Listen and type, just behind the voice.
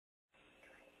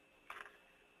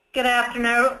Good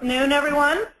afternoon,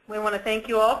 everyone. We want to thank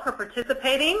you all for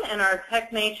participating in our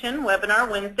TechNation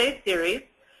Webinar Wednesday series.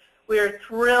 We are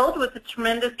thrilled with the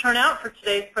tremendous turnout for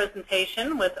today's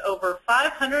presentation with over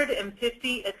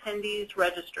 550 attendees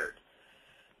registered.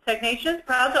 TechNation is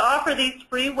proud to offer these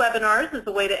free webinars as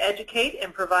a way to educate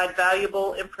and provide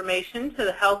valuable information to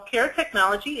the healthcare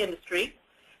technology industry.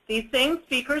 These same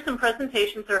speakers and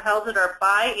presentations are held at our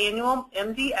biannual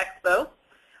MD Expo.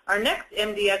 Our next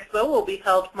MD Expo will be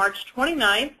held March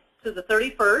 29th to the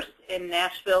 31st in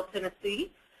Nashville,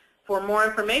 Tennessee. For more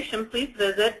information, please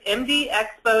visit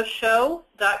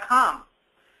mdexposhow.com.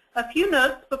 A few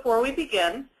notes before we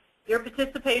begin. Your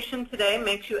participation today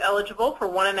makes you eligible for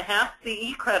 1.5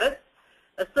 CE credits.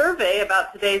 A survey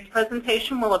about today's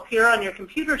presentation will appear on your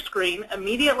computer screen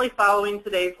immediately following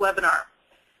today's webinar.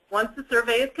 Once the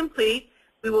survey is complete,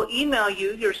 we will email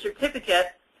you your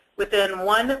certificate within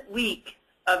 1 week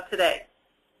of today.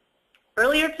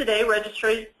 Earlier today,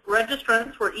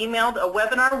 registrants were emailed a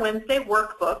Webinar Wednesday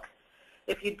workbook.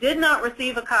 If you did not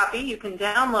receive a copy, you can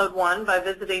download one by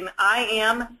visiting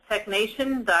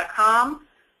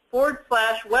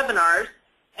iamtechnation.com/webinars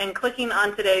and clicking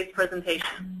on today's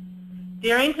presentation.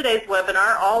 During today's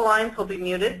webinar, all lines will be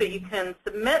muted, but you can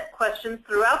submit questions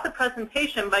throughout the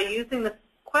presentation by using the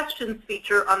questions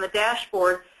feature on the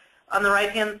dashboard on the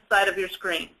right-hand side of your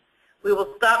screen. We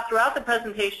will stop throughout the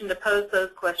presentation to pose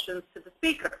those questions to the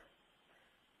speaker.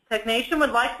 TechNation would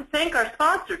like to thank our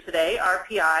sponsor today,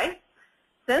 RPI.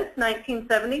 Since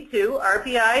 1972,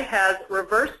 RPI has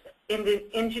reverse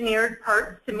engineered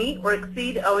parts to meet or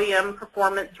exceed OEM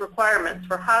performance requirements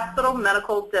for hospital,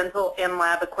 medical, dental, and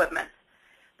lab equipment.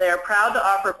 They are proud to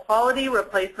offer quality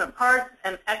replacement parts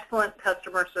and excellent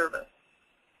customer service.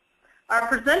 Our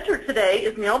presenter today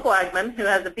is Neil Blagman, who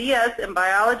has a BS in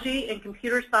Biology and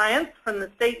Computer Science from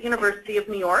the State University of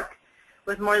New York.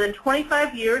 With more than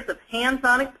 25 years of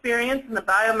hands-on experience in the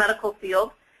biomedical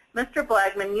field, Mr.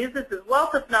 Blagman uses his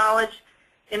wealth of knowledge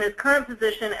in his current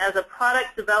position as a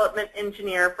product development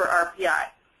engineer for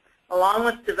RPI. Along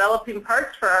with developing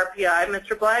parts for RPI,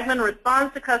 Mr. Blagman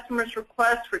responds to customers'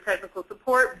 requests for technical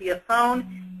support via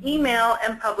phone, email,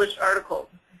 and published articles.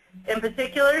 In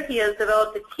particular, he has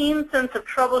developed a keen sense of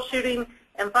troubleshooting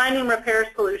and finding repair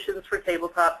solutions for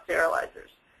tabletop sterilizers.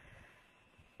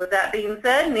 With that being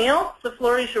said, Neil, the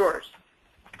floor is yours.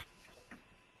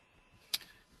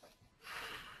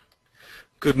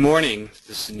 Good morning.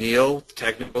 This is Neil,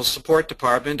 Technical Support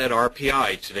Department at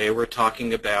RPI. Today we're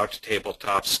talking about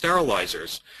tabletop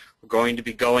sterilizers. We're going to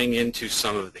be going into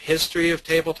some of the history of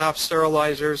tabletop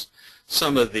sterilizers,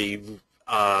 some of the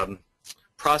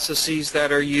processes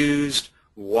that are used,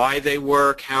 why they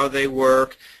work, how they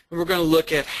work, and we're going to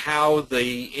look at how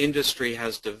the industry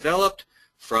has developed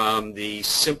from the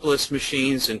simplest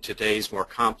machines in today's more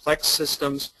complex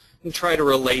systems and try to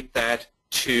relate that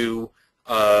to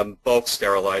bulk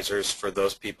sterilizers for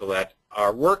those people that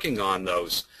are working on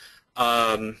those.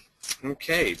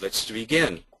 Okay, let's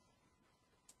begin.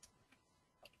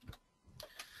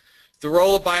 The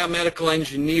role of biomedical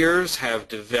engineers have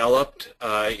developed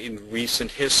in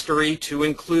recent history to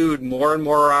include more and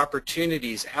more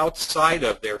opportunities outside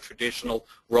of their traditional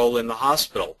role in the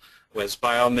hospital. As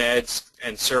biomeds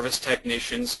and service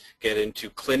technicians get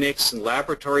into clinics and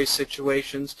laboratory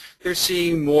situations, they're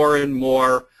seeing more and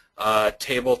more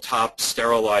tabletop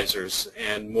sterilizers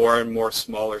and more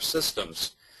smaller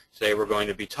systems. Today we're going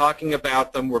to be talking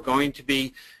about them. We're going to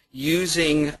be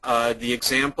using the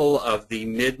example of the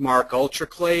Midmark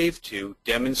UltraClave to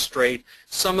demonstrate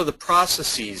some of the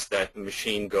processes that the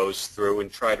machine goes through and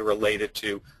try to relate it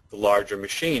to the larger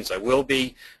machines. I will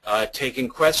be taking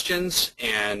questions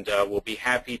and will be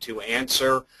happy to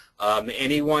answer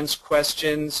anyone's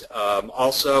questions.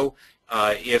 Also,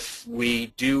 if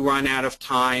we do run out of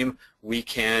time, we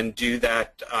can do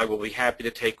that. I will be happy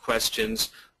to take questions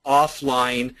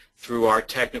offline through our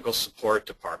technical support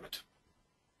department.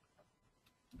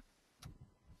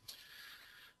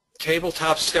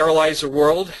 Tabletop sterilizer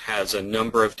world has a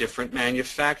number of different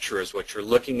manufacturers. What you're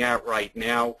looking at right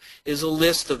now is a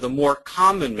list of the more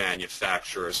common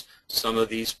manufacturers. Some of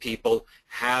these people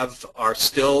are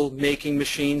still making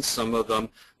machines. Some of them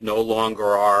no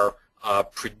longer are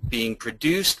being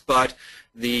produced, but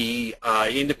the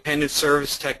independent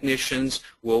service technicians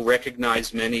will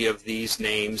recognize many of these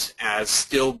names as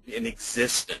still in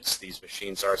existence. These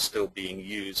machines are still being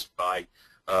used by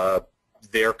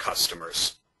their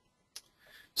customers.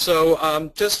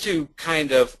 So just to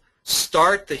kind of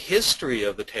start the history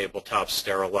of the tabletop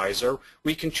sterilizer,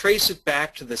 we can trace it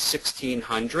back to the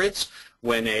 1600s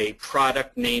when a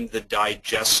product named the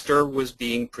digester was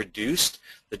being produced.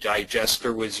 The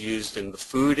digester was used in the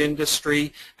food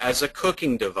industry as a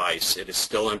cooking device. It is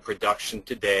still in production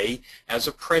today as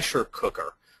a pressure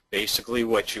cooker. Basically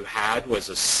what you had was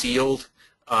a sealed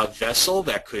vessel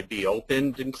that could be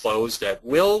opened and closed at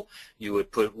will. You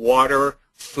would put water,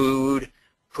 food,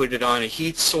 put it on a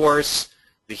heat source.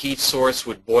 The heat source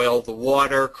would boil the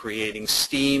water, creating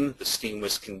steam. The steam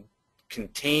was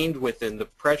contained within the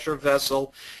pressure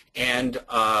vessel, and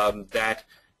that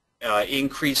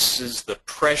increases the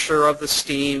pressure of the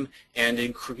steam and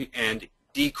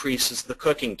decreases the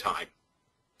cooking time.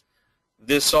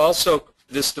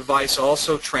 This device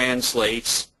also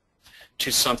translates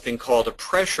to something called a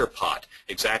pressure pot,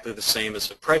 exactly the same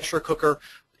as a pressure cooker.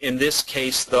 In this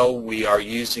case, though, we are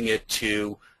using it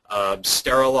to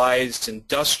sterilize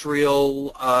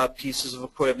industrial pieces of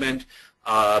equipment,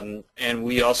 and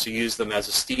we also use them as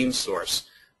a steam source.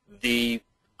 The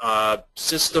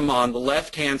system on the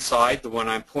left-hand side, the one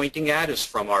I'm pointing at, is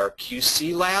from our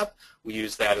QC lab. We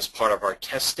use that as part of our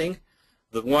testing.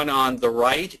 The one on the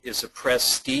right is a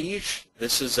Prestige.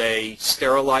 This is a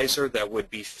sterilizer that would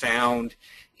be found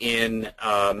in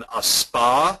a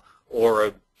spa or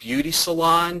a beauty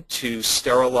salon to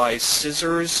sterilize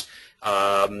scissors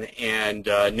and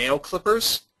nail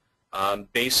clippers.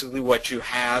 Basically what you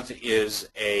have is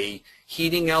a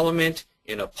heating element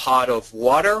in a pot of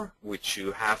water, which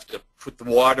you have to put the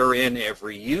water in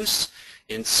every use.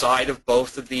 Inside of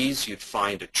both of these you'd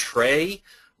find a tray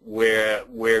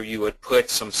where you would put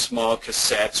some small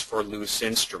cassettes for loose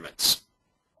instruments.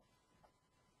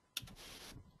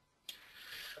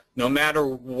 No matter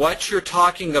what you're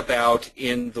talking about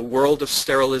in the world of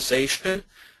sterilization,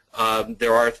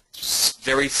 there are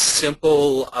very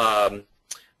simple,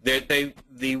 the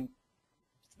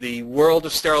world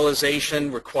of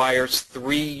sterilization requires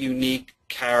three unique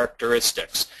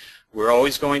characteristics. We're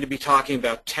always going to be talking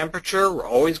about temperature, we're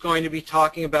always going to be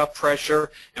talking about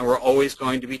pressure, and we're always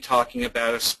going to be talking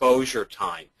about exposure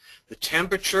time. The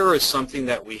temperature is something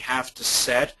that we have to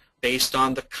set based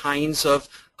on the kinds of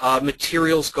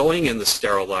materials going in the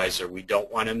sterilizer. We don't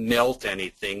want to melt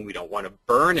anything, we don't want to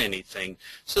burn anything,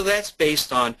 so that's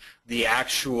based on the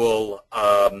actual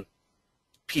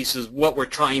pieces, what we're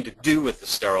trying to do with the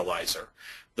sterilizer.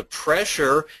 The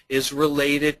pressure is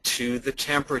related to the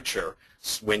temperature.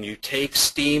 When you take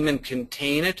steam and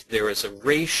contain it, there is a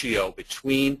ratio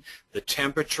between the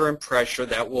temperature and pressure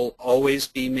that will always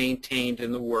be maintained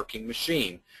in the working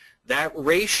machine. That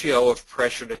ratio of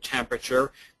pressure to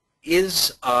temperature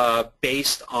is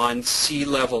based on sea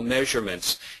level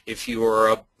measurements. If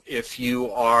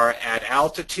you are at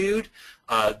altitude,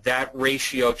 that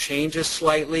ratio changes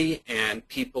slightly, and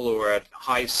people who are at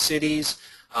high cities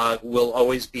will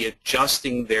always be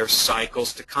adjusting their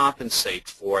cycles to compensate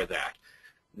for that.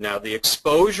 Now, the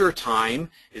exposure time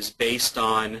is based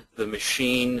on the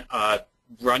machine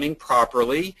running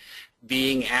properly,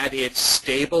 being at its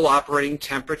stable operating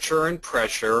temperature and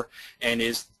pressure, and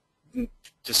is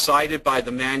decided by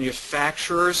the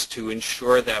manufacturers to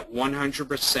ensure that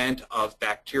 100% of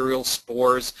bacterial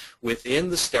spores within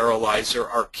the sterilizer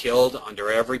are killed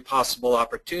under every possible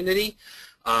opportunity.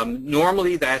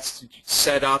 Normally that's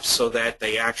set up so that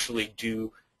they actually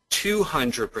do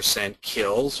 200%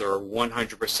 kills, or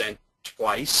 100%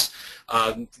 twice.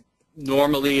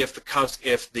 Normally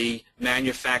if the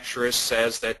manufacturer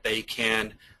says that they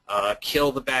can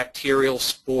kill the bacterial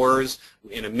spores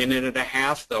in 1.5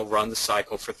 minutes, they'll run the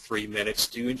cycle for 3 minutes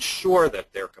to ensure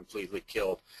that they're completely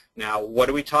killed. Now, what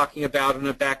are we talking about in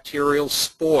a bacterial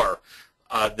spore?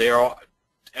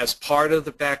 As part of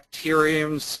the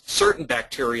certain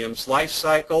bacterium's life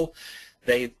cycle,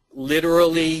 they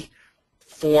literally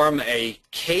form a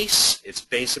case. It's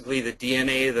basically the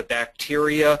DNA of the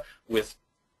bacteria with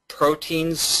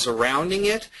proteins surrounding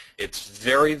it. It's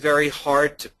very, very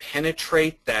hard to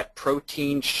penetrate that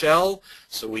protein shell,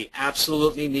 so we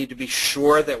absolutely need to be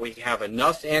sure that we have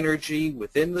enough energy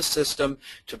within the system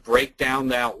to break down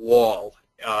that wall.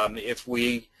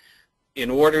 In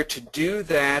order to do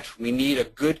that, we need a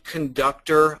good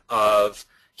conductor of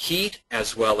heat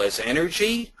as well as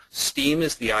energy. Steam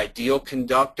is the ideal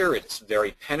conductor. It's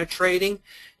very penetrating,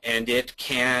 and it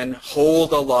can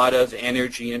hold a lot of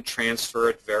energy and transfer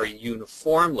it very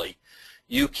uniformly.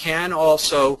 You can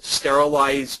also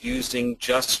sterilize using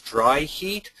just dry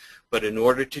heat, but in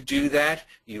order to do that,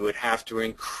 you would have to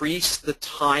increase the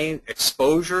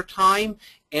exposure time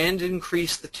and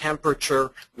increase the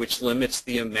temperature, which limits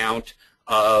the amount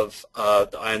of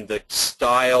and the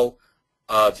style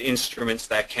of instruments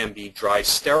that can be dry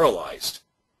sterilized.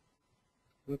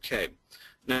 Okay.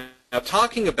 Now, Now,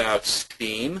 talking about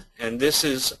steam, and this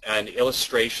is an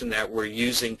illustration that we're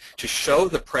using to show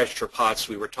the pressure pots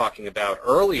we were talking about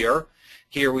earlier.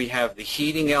 Here we have the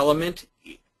heating element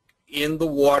in the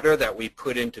water that we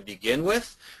put in to begin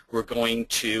with. We're going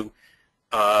to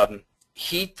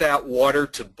heat that water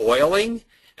to boiling,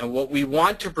 and what we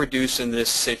want to produce in this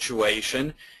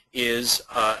situation is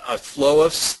a flow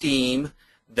of steam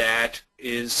that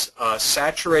is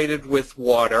saturated with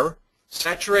water.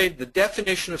 The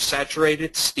definition of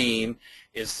saturated steam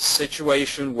is the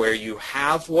situation where you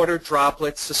have water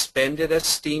droplets suspended as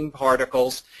steam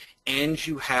particles and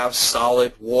you have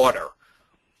solid water.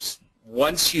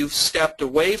 Once you've stepped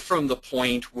away from the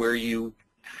point where you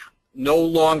no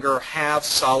longer have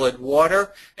solid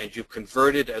water and you've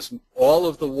converted all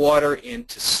of the water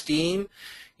into steam,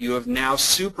 you have now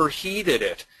superheated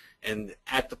it. And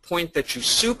at the point that you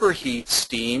superheat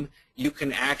steam, you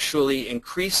can actually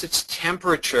increase its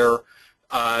temperature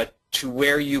to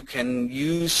where you can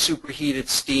use superheated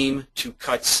steam to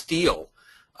cut steel.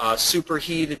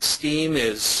 Superheated steam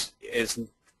is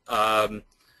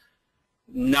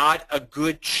not a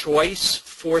good choice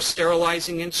for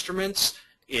sterilizing instruments.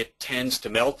 It tends to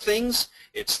melt things.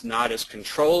 It's not as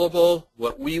controllable.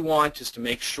 What we want is to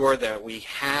make sure that we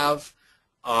have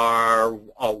our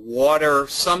water,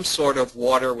 some sort of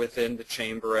water within the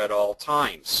chamber at all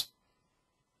times.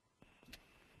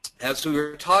 As we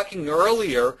were talking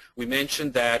earlier, we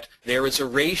mentioned that there is a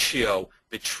ratio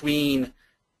between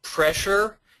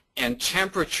pressure and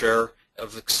temperature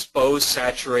of exposed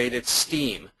saturated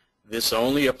steam. This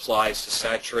only applies to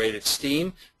saturated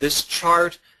steam. This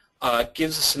chart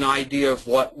gives us an idea of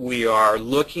what we are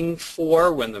looking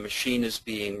for when the machine is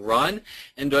being run.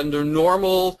 And under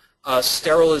normal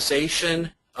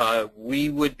sterilization, we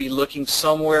would be looking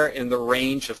somewhere in the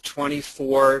range of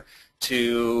 24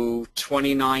 to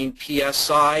 29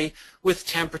 psi with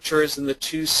temperatures in the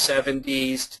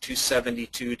 270s to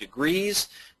 272 degrees.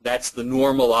 That's the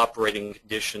normal operating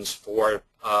conditions for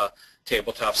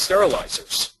tabletop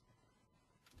sterilizers.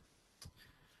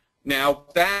 Now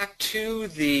back to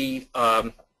the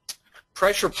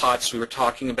pressure pots we were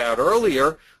talking about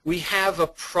earlier. We have a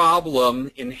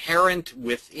problem inherent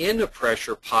within a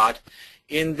pressure pot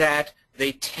in that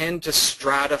they tend to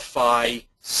stratify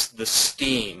the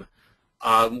steam.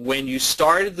 When you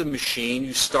started the machine,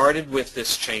 you started with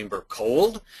this chamber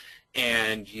cold,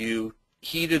 and you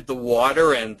heated the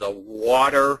water, and the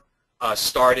water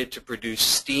started to produce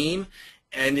steam.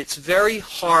 And it's very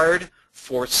hard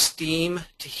for steam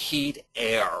to heat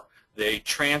air. The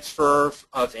transfer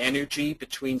of energy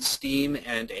between steam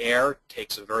and air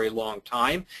takes a very long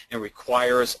time and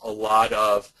requires a lot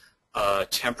of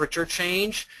temperature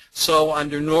change. So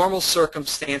under normal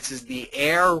circumstances, the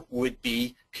air would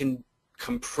be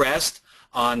compressed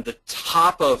on the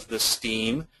top of the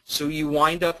steam, so you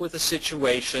wind up with a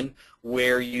situation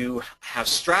where you have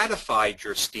stratified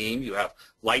your steam. You have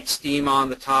light steam on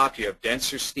the top, you have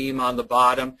denser steam on the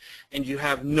bottom, and you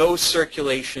have no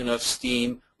circulation of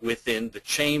steam within the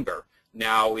chamber.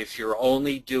 Now, if you're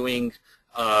only doing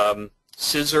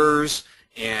scissors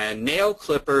and nail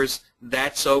clippers,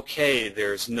 that's okay.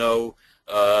 There's no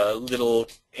little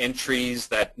entries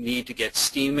that need to get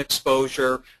steam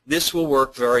exposure. This will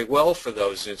work very well for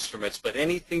those instruments, but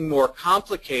anything more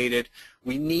complicated,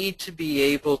 we need to be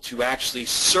able to actually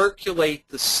circulate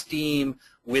the steam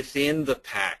within the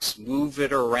packs, move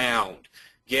it around,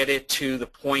 get it to the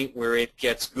point where it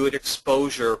gets good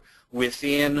exposure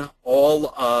within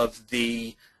all of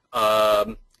the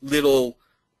little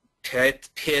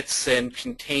pits and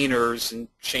containers and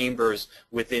chambers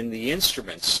within the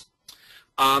instruments.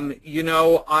 You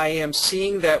know, I am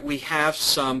seeing that we have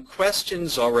some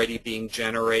questions already being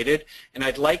generated, and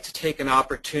I'd like to take an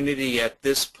opportunity at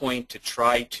this point to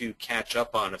try to catch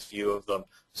up on a few of them.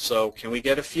 So can we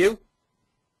get a few?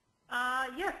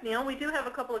 Yes, Neil, we do have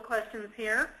a couple of questions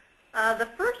here. The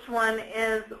first one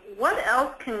is, what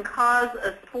else can cause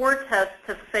a spore test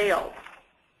to fail?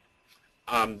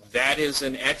 That is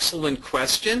an excellent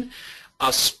question.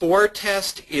 A spore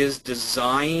test is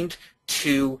designed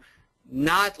to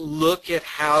not look at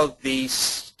how the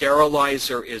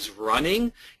sterilizer is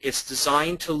running. It's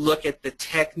designed to look at the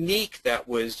technique that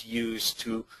was used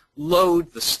to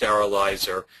load the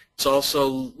sterilizer. It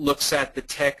also looks at the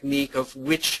technique of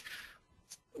which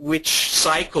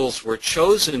cycles were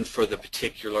chosen for the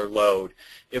particular load.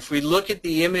 If we look at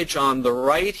the image on the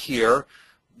right here,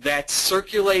 that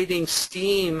circulating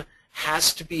steam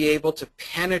has to be able to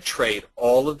penetrate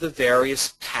all of the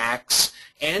various packs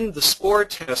and the spore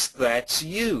test that's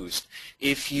used.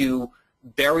 If you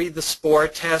bury the spore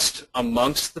test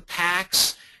amongst the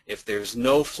packs, If there's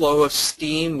no flow of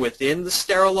steam within the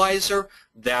sterilizer,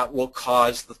 that will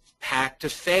cause the pack to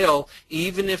fail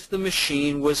even if the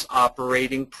machine was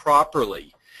operating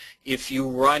properly. If you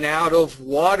run out of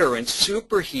water and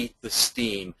superheat the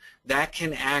steam, that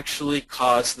can actually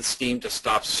cause the steam to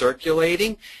stop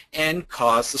circulating and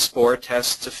cause the spore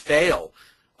test to fail.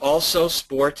 Also,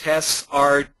 spore tests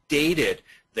are dated.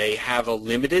 They have a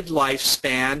limited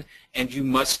lifespan, and you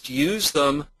must use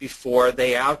them before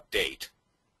they outdate.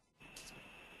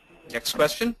 Next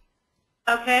question.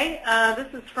 Okay,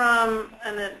 this is from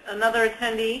another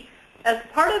attendee. As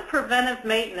part of preventive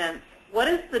maintenance, what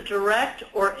is the direct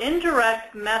or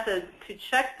indirect method to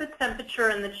check the temperature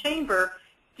in the chamber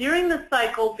during the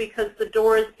cycle because the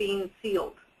door is being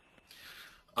sealed?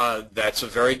 That's a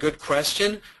very good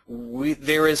question.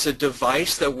 There is a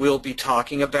device that we'll be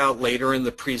talking about later in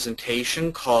the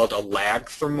presentation called a lag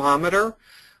thermometer.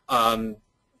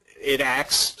 It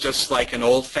acts just like an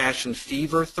old-fashioned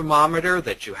fever thermometer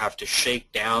that you have to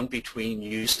shake down between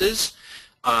uses,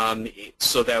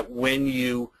 so that when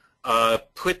you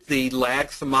put the lag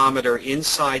thermometer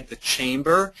inside the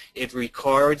chamber, it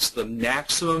records the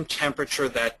maximum temperature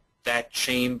that that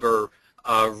chamber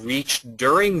reached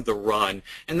during the run,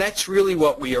 and that's really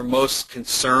what we are most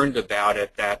concerned about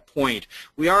at that point.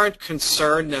 We aren't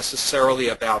concerned necessarily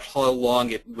about how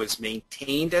long it was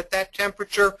maintained at that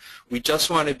temperature. We just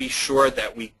want to be sure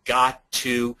that we got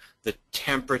to the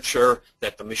temperature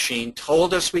that the machine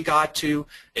told us we got to,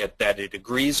 that it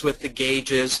agrees with the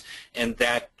gauges, and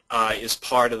that is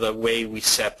part of the way we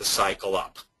set the cycle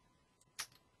up.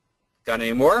 Got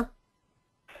any more?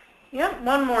 Yep,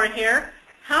 one more here.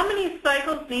 How many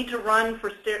cycles need to run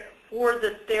for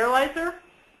the sterilizer?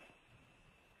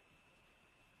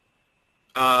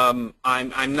 I'm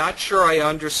not sure I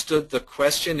understood the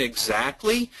question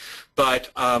exactly,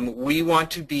 but we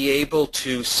want to be able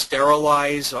to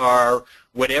sterilize our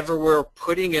whatever we're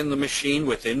putting in the machine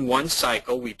within one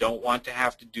cycle. We don't want to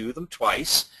have to do them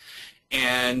twice.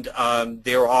 And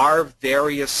there are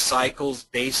various cycles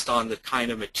based on the kind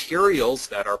of materials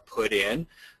that are put in.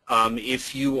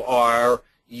 If you are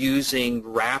using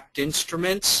wrapped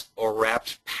instruments or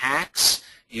wrapped packs,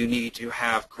 you need to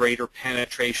have greater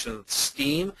penetration of the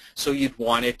steam, so you'd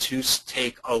want it to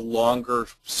take a longer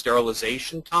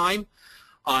sterilization time.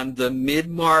 On the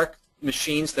Midmark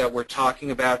machines that we're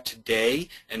talking about today,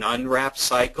 an unwrapped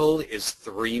cycle is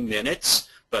 3 minutes,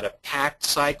 but a packed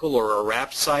cycle or a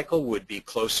wrapped cycle would be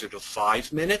closer to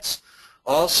 5 minutes.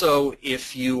 Also,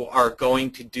 if you are going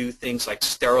to do things like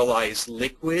sterilize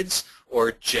liquids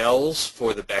or gels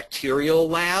for the bacterial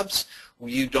labs,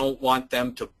 you don't want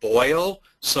them to boil,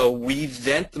 so we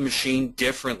vent the machine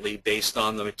differently based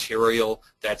on the material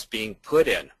that's being put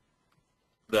in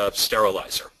the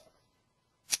sterilizer.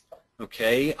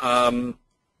 Okay,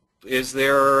 is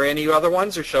there any other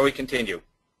ones, or shall we continue?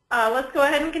 Let's go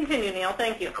ahead and continue, Neil.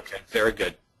 Thank you. Okay, very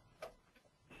good.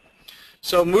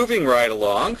 So moving right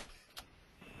along,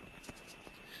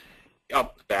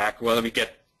 back, well, let me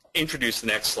introduce the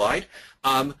next slide.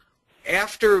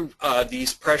 After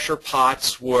these pressure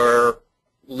pots were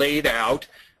laid out,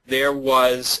 there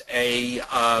was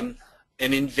an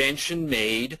invention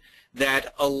made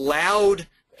that allowed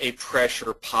a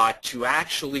pressure pot to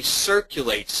actually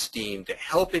circulate steam to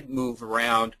help it move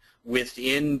around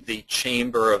within the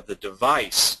chamber of the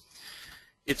device.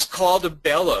 It's called a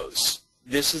bellows.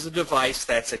 This is a device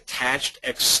that's attached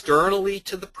externally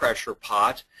to the pressure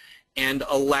pot and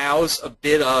allows a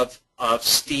bit of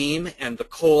steam and the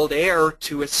cold air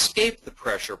to escape the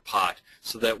pressure pot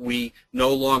so that we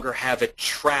no longer have it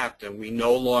trapped and we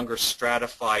no longer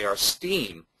stratify our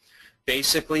steam.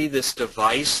 Basically, this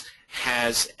device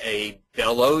has a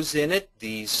bellows in it,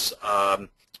 these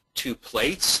 2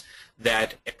 plates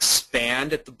that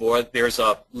expand at the boil. There's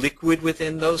a liquid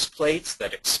within those plates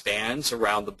that expands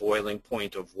around the boiling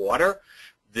point of water.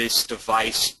 This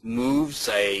device moves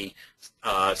a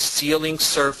sealing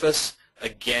surface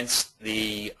against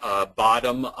the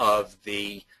bottom of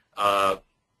the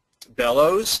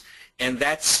bellows, and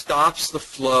that stops the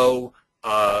flow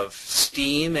of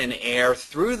steam and air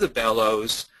through the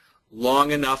bellows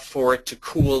long enough for it to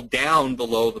cool down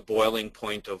below the boiling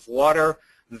point of water.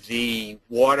 The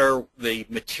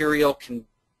material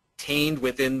contained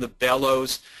within the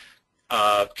bellows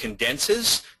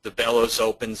condenses, the bellows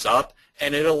opens up,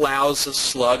 and it allows a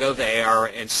slug of air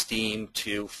and steam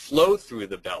to flow through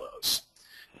the bellows.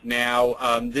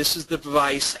 Now, this is the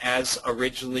device as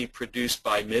originally produced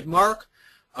by Midmark.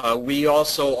 We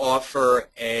also offer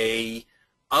an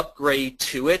upgrade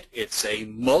to it. It's a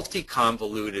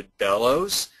multi-convoluted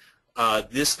bellows.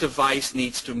 This device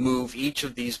needs to move each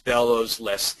of these bellows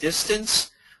less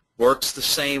distance, Works the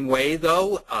same way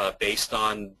though, based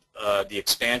on the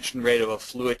expansion rate of a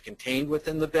fluid contained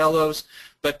within the bellows,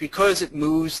 but because it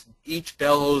moves each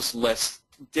bellows less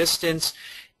distance,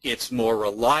 it's more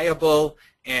reliable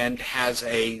and has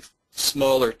a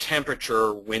smaller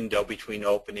temperature window between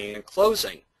opening and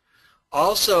closing.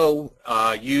 Also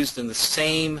used in the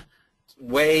same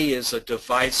way is a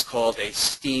device called a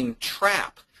steam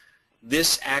trap.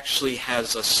 This actually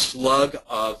has a slug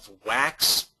of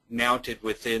wax mounted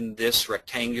within this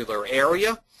rectangular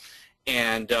area,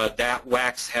 and that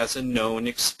wax has a known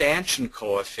expansion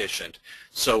coefficient.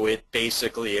 So it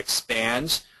basically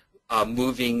expands,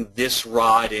 moving this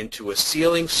rod into a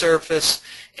sealing surface,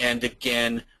 and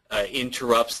again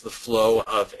interrupts the flow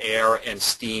of air and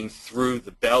steam through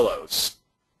the bellows.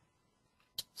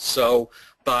 So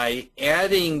by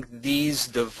adding these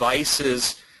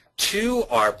devices to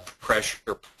our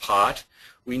pressure pot,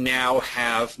 we now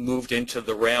have moved into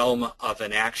the realm of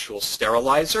an actual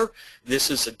sterilizer. This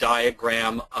is a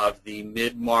diagram of the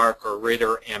Midmark or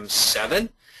Ritter M7.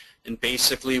 And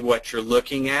basically what you're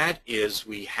looking at is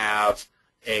we have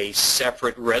a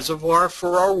separate reservoir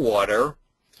for our water.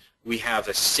 We have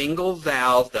a single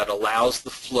valve that allows the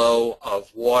flow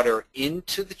of water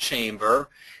into the chamber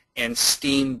and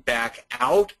steam back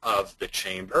out of the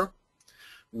chamber.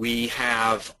 We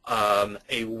have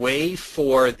a way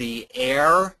for the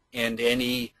air and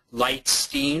any light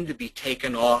steam to be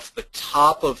taken off the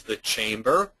top of the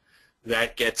chamber.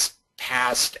 That gets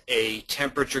past a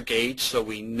temperature gauge so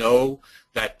we know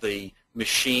that the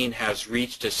machine has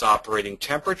reached its operating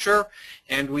temperature.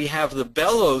 And we have the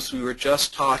bellows we were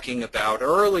just talking about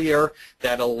earlier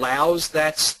that allows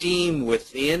that steam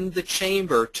within the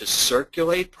chamber to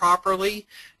circulate properly,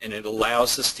 and it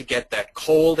allows us to get that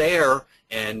cold air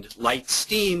and light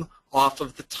steam off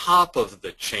of the top of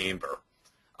the chamber.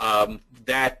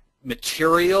 That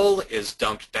material is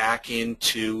dumped back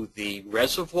into the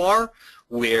reservoir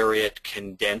where it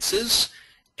condenses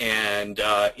and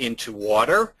into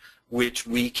water, which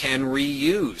we can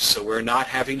reuse. So we're not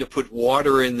having to put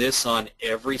water in this on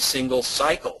every single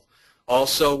cycle.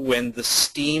 Also, when the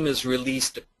steam is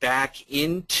released back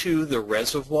into the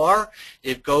reservoir,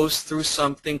 it goes through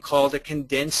something called a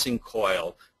condensing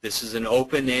coil. This is an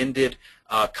open-ended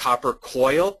copper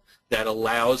coil that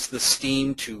allows the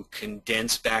steam to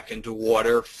condense back into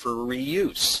water for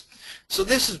reuse. So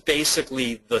this is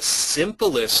basically the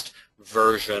simplest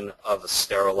version of a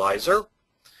sterilizer.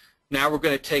 Now we're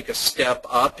going to take a step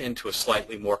up into a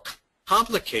slightly more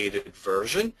complicated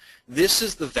version. This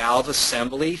is the valve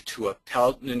assembly to a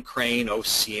Pelton & Crane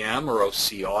OCM or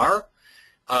OCR.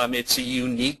 It's a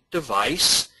unique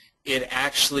device. It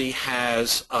actually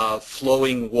has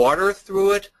flowing water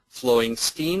through it, flowing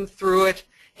steam through it,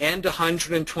 and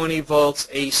 120 volts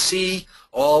AC,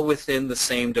 all within the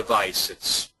same device.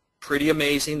 It's pretty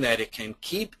amazing that it can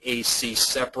keep AC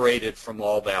separated from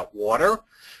all that water,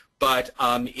 but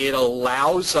it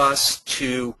allows us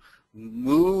to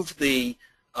move the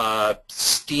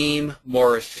steam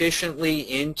more efficiently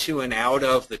into and out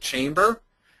of the chamber.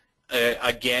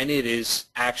 Again, it is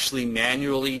actually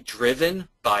manually driven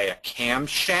by a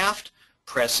camshaft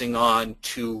pressing on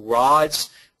two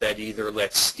rods that either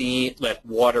let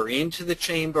water into the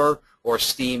chamber or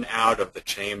steam out of the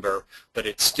chamber, but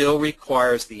it still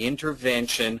requires the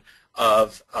intervention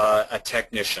of a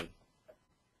technician.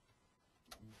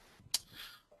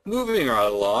 Moving right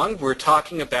along, we're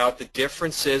talking about the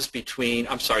differences between,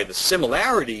 the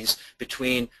similarities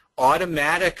between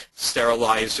automatic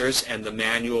sterilizers and the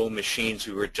manual machines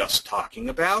we were just talking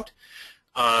about.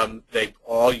 They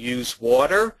all use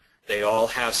water. They all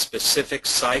have specific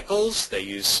cycles. They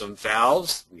use some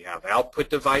valves. We have output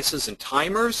devices and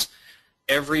timers.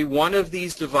 Every one of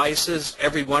these devices,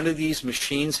 every one of these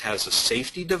machines has a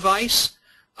safety device.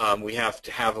 We have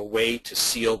to have a way to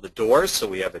seal the doors, so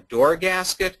we have a door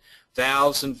gasket,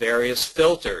 valves, and various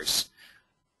filters.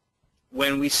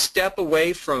 When we step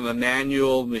away from a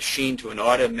manual machine to an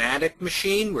automatic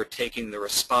machine, we're taking the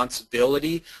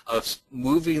responsibility of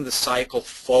moving the cycle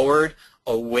forward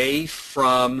away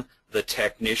from the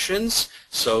technicians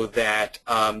so that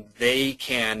they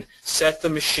can set the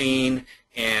machine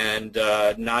and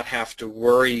not have to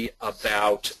worry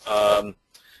about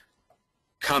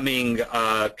coming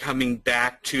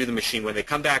back to the machine. When they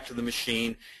come back to the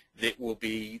machine, the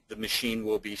machine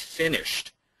will be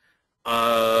finished.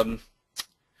 I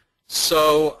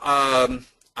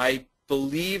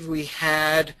believe we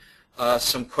had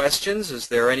some questions. Is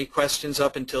there any questions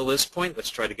up until this point? Let's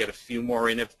try to get a few more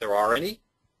in if there are any.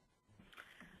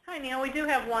 Hi, Neil. We do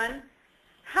have one.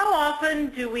 How often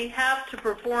do we have to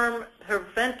perform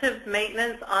preventive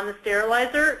maintenance on the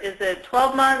sterilizer? Is it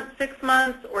 12 months, 6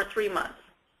 months, or 3 months?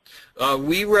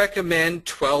 We recommend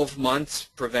 12 months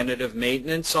preventative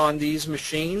maintenance on these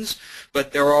machines,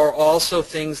 but there are also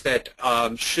things that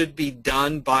should be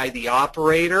done by the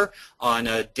operator on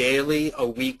a daily, a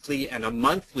weekly, and a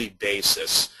monthly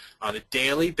basis. On a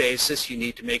daily basis, you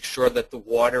need to make sure that the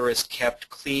water is kept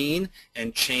clean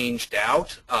and changed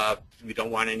out. We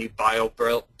don't want any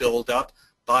bioburden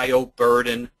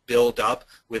buildup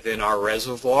within our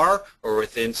reservoir or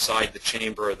within inside the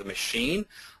chamber of the machine.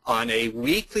 On a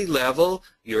weekly level,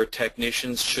 your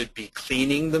technicians should be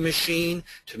cleaning the machine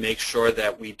to make sure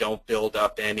that we don't build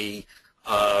up any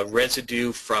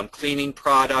residue from cleaning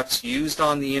products used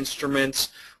on the instruments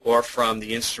or from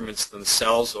the instruments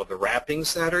themselves or the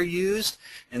wrappings that are used.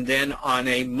 And then on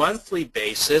a monthly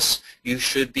basis, you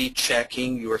should be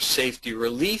checking your safety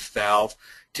relief valve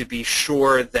to be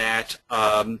sure that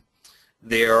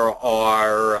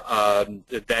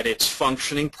that it's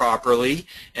functioning properly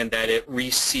and that it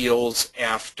reseals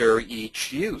after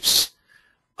each use.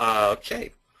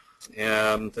 Okay,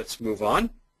 let's move on.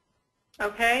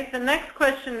 Okay, the next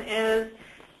question is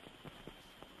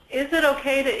it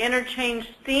okay to interchange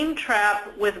steam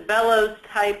trap with bellows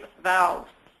type valves?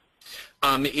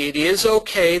 It is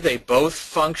okay. They both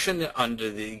function under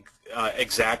the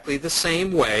exactly the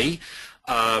same way.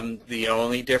 The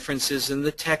only difference is in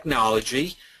the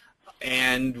technology,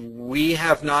 and we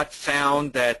have not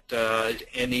found that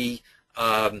any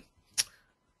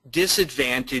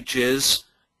disadvantages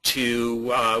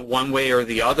to one way or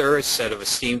the other instead of a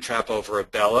steam trap over a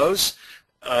bellows.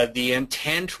 The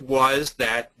intent was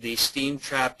that the steam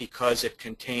trap, because it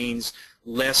contains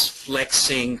less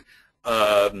flexing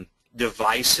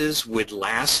devices, would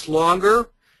last longer.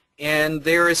 And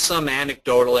there is some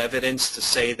anecdotal evidence to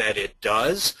say that it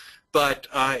does, but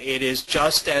it is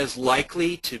just as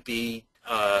likely to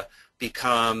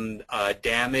become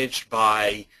damaged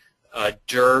by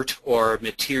dirt or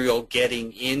material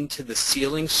getting into the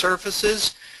sealing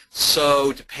surfaces.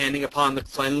 So depending upon the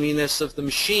cleanliness of the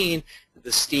machine,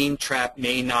 the steam trap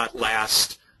may not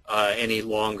last any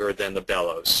longer than the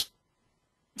bellows.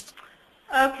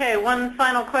 Okay, one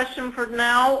final question for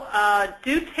now.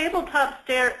 Do tabletops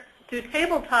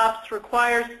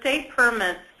require state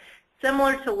permits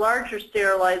similar to larger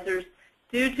sterilizers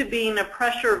due to being a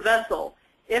pressure vessel?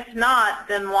 If not,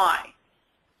 then why?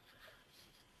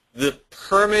 The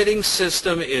permitting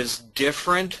system is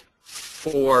different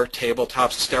for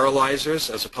tabletop sterilizers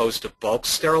as opposed to bulk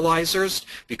sterilizers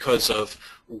because of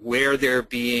where they're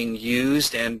being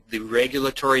used and the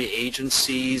regulatory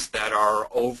agencies that are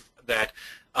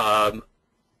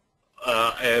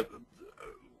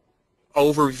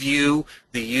overview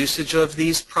the usage of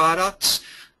these products.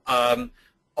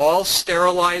 All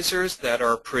sterilizers that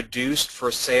are produced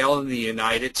for sale in the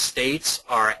United States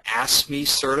are ASME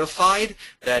certified.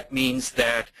 That means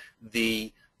that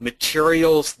the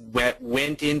materials that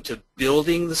went into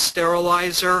building the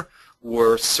sterilizer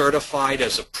were certified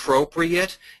as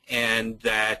appropriate, and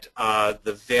that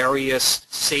the various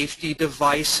safety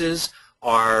devices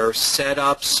are set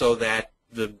up so that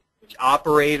the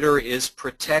operator is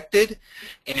protected.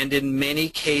 And in many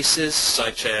cases,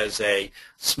 such as a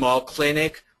small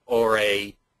clinic or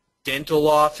a dental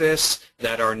office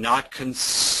that are not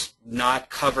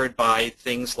covered by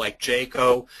things like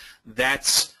JACO,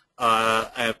 that's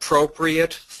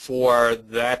appropriate for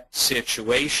that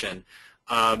situation.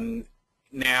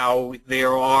 Now,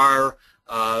 there are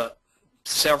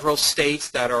several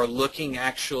states that are looking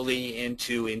actually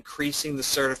into increasing the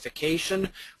certification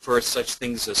for such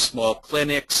things as small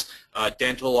clinics,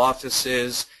 dental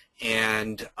offices,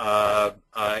 and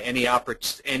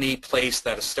any place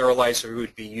that a sterilizer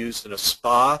would be used in a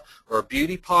spa or a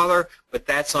beauty parlor, but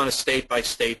that's on a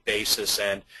state-by-state basis,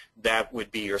 and that would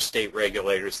be your state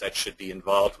regulators that should be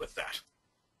involved with that.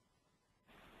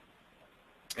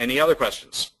 Any other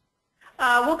questions?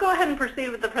 We'll go ahead and proceed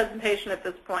with the presentation at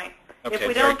this point. Okay, if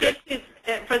we don't get to,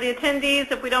 for the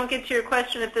attendees, if we don't get to your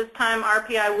question at this time,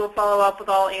 RPI will follow up with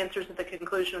all answers at the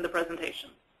conclusion of the presentation.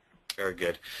 Very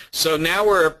good. So now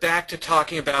we're back to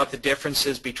talking about the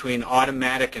differences between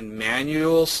automatic and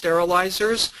manual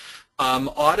sterilizers.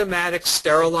 Automatic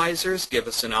sterilizers give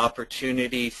us an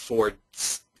opportunity for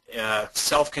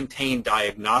self-contained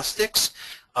diagnostics,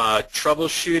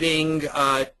 troubleshooting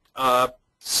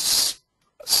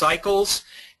cycles,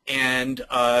 and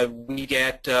we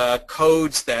get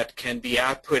codes that can be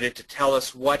outputted to tell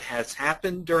us what has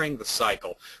happened during the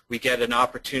cycle. We get an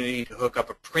opportunity to hook up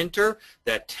a printer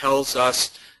that tells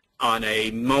us on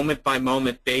a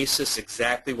moment-by-moment basis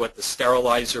exactly what the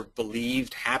sterilizer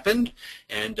believed happened,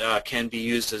 and can be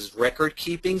used as record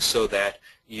keeping so that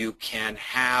you can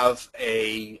have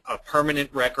a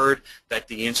permanent record that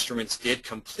the instruments did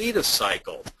complete a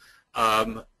cycle.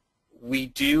 We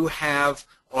do have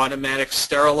automatic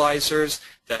sterilizers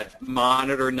that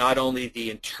monitor not only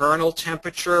the internal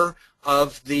temperature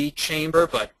of the chamber,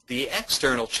 but the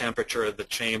external temperature of the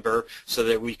chamber, so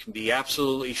that we can be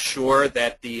absolutely sure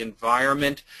that the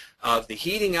environment of the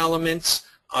heating elements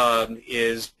are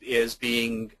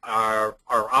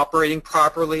operating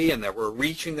properly, and that we're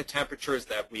reaching the temperatures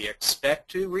that we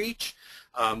expect to reach.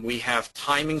 We have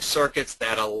timing circuits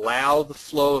that allow the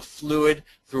flow of fluid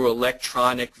through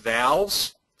electronic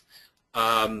valves.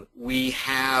 We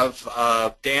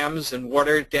have dams and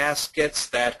water gaskets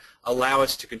that allow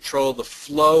us to control the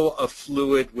flow of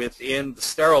fluid within the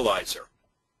sterilizer.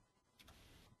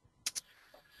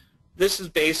 This is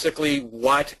basically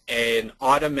what an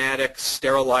automatic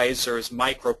sterilizer's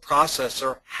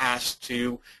microprocessor has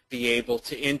to be able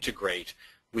to integrate.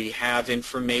 We have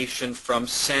information from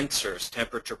sensors,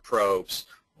 temperature probes,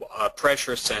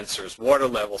 pressure sensors, water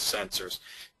level sensors,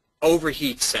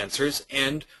 overheat sensors,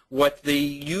 and what the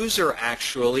user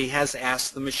actually has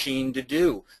asked the machine to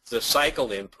do, the cycle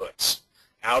inputs.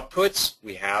 Outputs,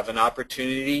 we have an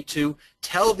opportunity to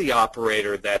tell the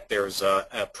operator that there's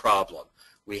a problem.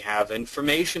 We have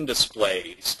information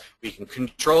displays, we can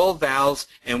control valves,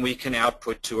 and we can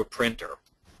output to a printer.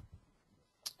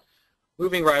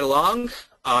 Moving right along,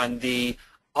 on the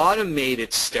automated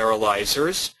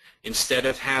sterilizers, instead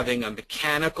of having a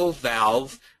mechanical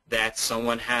valve that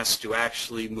someone has to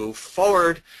actually move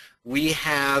forward, we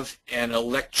have an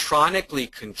electronically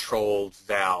controlled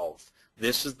valve.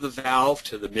 This is the valve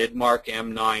to the Midmark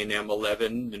M9,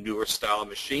 M11, the newer style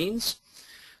machines.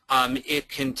 It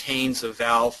contains a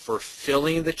valve for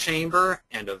filling the chamber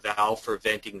and a valve for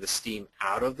venting the steam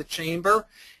out of the chamber.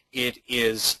 It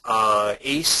is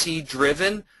AC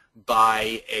driven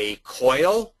by a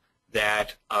coil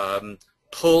that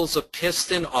pulls a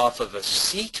piston off of a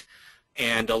seat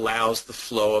and allows the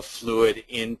flow of fluid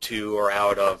into or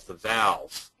out of the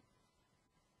valve.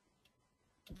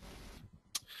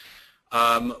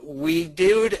 We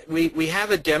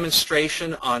have a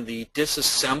demonstration on the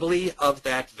disassembly of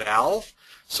that valve,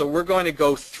 so we're going to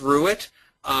go through it,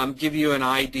 give you an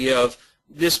idea of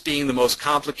this being the most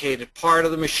complicated part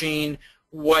of the machine,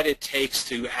 what it takes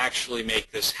to actually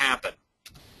make this happen.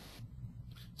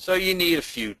 So you need a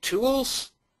few tools.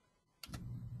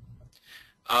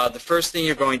 The first thing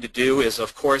you're going to do is,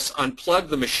 of course, unplug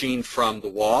the machine from the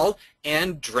wall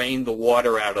and drain the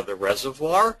water out of the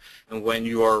reservoir. And when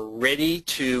you're ready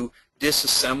to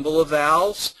disassemble the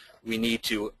valves, we need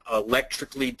to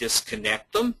electrically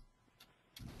disconnect them.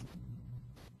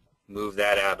 Move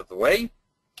that out of the way.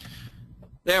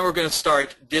 Then we're going to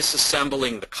start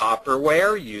disassembling the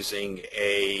copperware using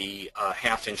a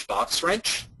half-inch box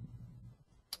wrench.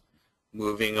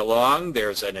 Moving along,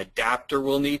 there's an adapter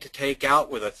we'll need to take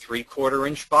out with a 3/4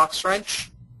 inch box wrench.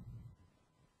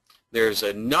 There's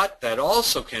a nut that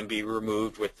also can be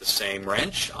removed with the same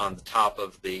wrench on the top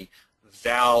of the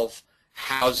valve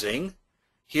housing.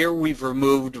 Here we've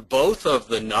removed both of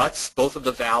the nuts, both of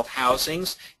the valve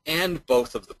housings, and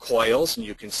both of the coils, and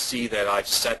you can see that I've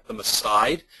set them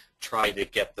aside, try to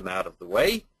get them out of the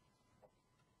way.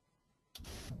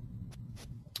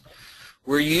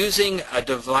 We're using a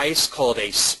device called a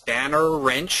spanner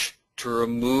wrench to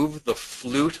remove the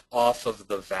flute off of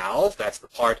the valve. That's the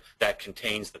part that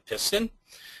contains the piston.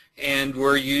 And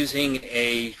we're using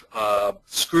a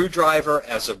screwdriver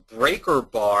as a breaker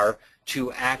bar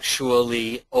to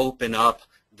actually open up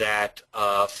that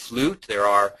flute. There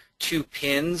are 2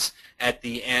 pins at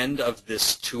the end of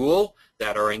this tool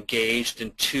that are engaged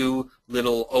in 2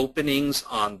 little openings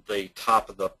on the top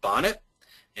of the bonnet.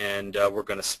 And we're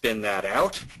going to spin that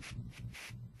out.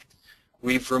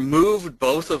 We've removed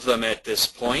both of them at this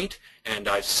point, and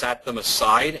I've set them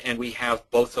aside, and we have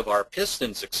both of our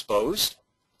pistons exposed.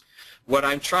 What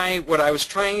I was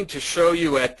trying to show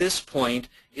you at this point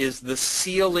is the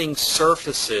sealing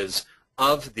surfaces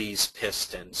of these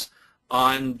pistons.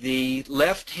 On the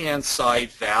left-hand side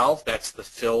valve, that's the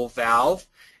fill valve,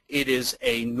 it is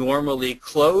a normally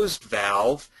closed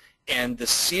valve, and the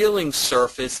sealing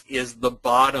surface is the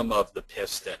bottom of the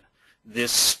piston.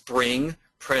 This spring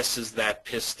presses that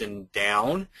piston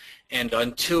down, and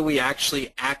until we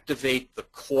actually activate the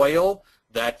coil,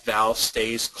 that valve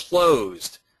stays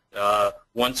closed.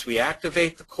 Once we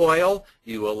activate the coil,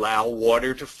 you allow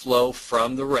water to flow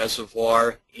from the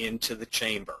reservoir into the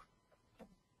chamber.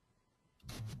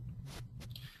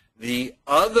 The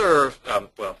other,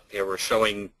 well, here we're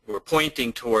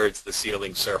pointing towards the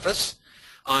sealing surface.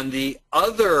 On the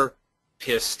other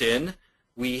piston,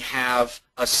 we have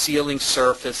a sealing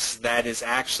surface that is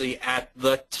actually at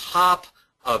the top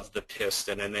of the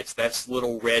piston, and it's that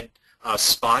little red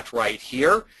spot right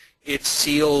here. It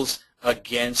seals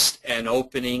against an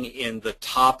opening in the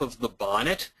top of the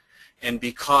bonnet, and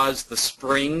because the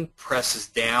spring presses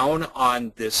down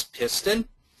on this piston,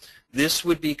 this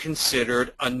would be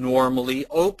considered a normally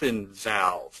open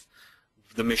valve.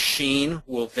 The machine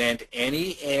will vent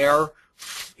any air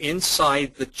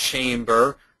inside the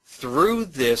chamber through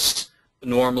this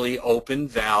normally open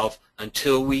valve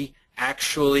until we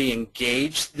actually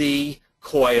engage the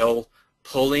coil,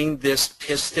 pulling this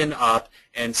piston up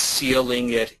and sealing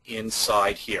it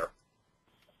inside here.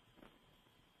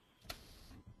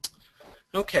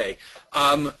 Okay,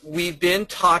 we've been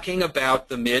talking about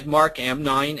the Midmark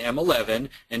M9, M11,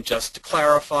 and just to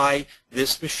clarify,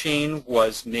 this machine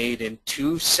was made in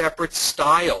two separate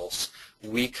styles.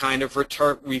 We kind of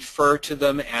refer to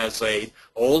them as an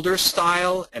older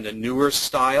style and a newer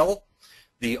style.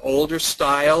 The older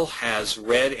style has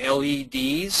red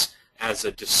LEDs as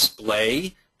a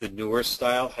display. The newer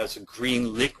style has a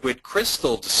green liquid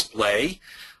crystal display.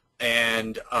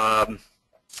 And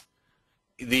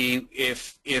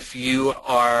if you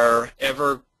are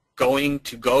ever going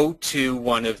to go to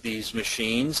one of these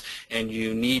machines and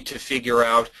you need to figure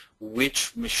out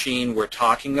which machine we're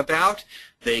talking about,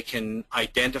 they can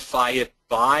identify it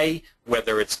by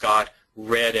whether it's got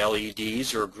red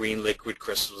LEDs or a green liquid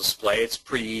crystal display. It's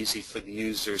pretty easy for the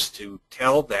users to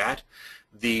tell that.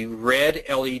 The red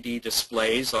LED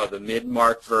displays are the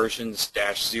Midmark versions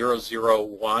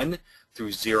 -001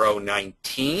 through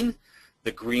 019.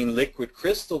 The green liquid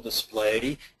crystal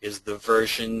display is the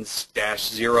versions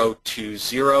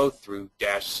 -020 through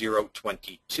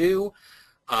 -022.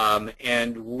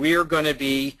 And we're going to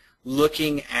be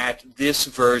looking at this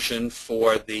version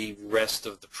for the rest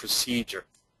of the procedure,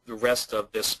 the rest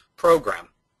of this program.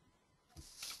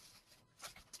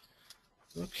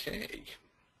 Okay.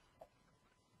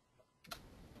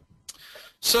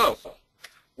 So,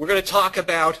 we're going to talk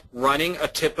about running a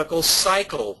typical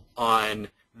cycle on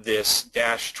this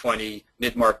 -20,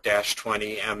 Midmark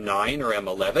 -20 M9 or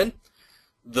M11.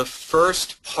 The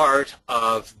first part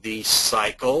of the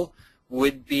cycle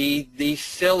would be the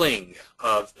filling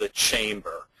of the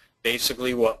chamber.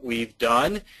 Basically what we've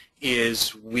done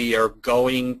is we are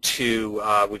going to,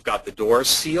 we've got the doors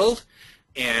sealed,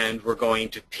 and we're going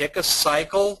to pick a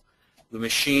cycle. The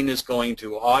machine is going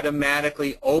to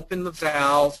automatically open the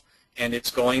valve, and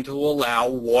it's going to allow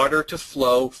water to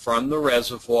flow from the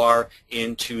reservoir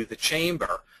into the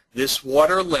chamber. This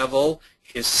water level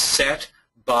is set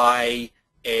by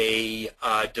a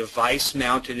device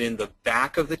mounted in the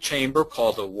back of the chamber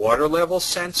called a water level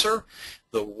sensor.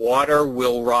 The water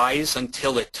will rise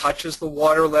until it touches the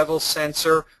water level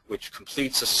sensor, which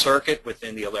completes a circuit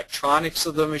within the electronics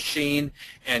of the machine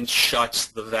and shuts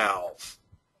the valve.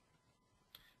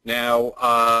 Now,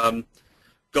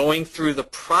 going through the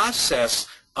process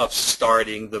of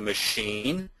starting the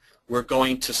machine, we're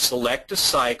going to select a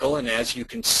cycle, and as you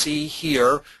can see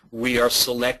here, we are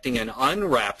selecting an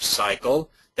unwrapped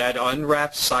cycle. That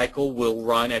unwrapped cycle will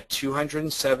run at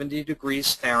 270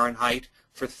 degrees Fahrenheit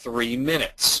for 3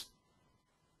 minutes.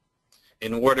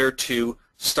 In order to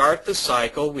start the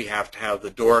cycle, we have to have the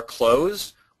door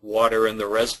closed, water in the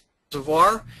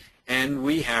reservoir, and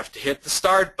we have to hit the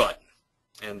start button.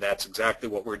 And that's exactly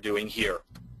what we're doing here.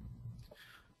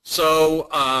 So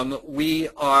we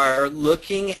are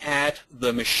looking at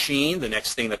the machine. The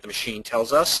next thing that the machine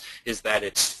tells us is that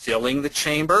it's filling the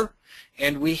chamber.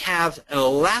 And we have an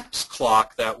elapsed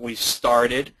clock that we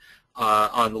started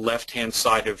on the left-hand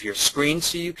side of your screen,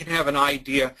 so you can have an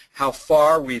idea how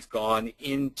far we've gone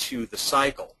into the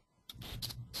cycle.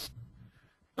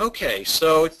 Okay,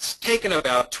 so it's taken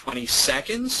about 20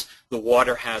 seconds. The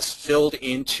water has filled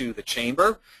into the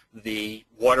chamber. The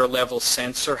water level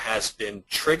sensor has been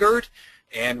triggered,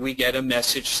 and we get a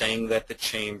message saying that the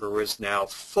chamber is now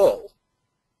full.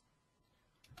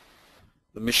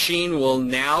 The machine will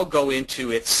now go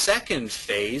into its second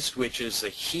phase, which is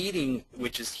heating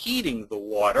the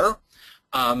water.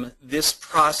 This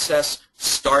process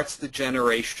starts the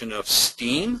generation of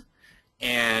steam,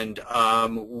 and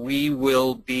we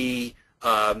will be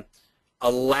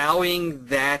allowing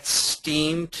that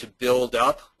steam to build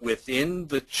up within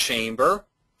the chamber,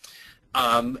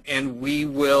 and we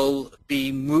will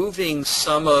be moving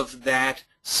some of that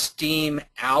steam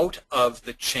out of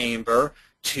the chamber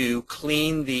to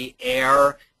clean the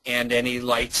air and any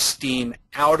light steam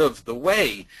out of the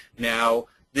way. Now,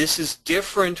 this is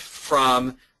different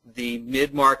from the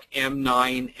Midmark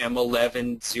M9,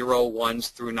 M11,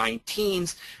 01s through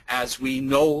 19s, as we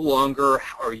no longer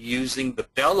are using the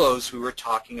bellows we were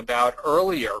talking about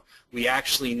earlier. We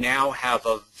actually now have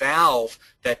a valve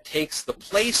that takes the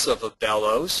place of a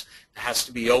bellows. It has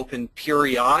to be opened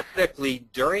periodically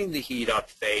during the heat-up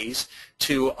phase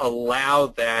to allow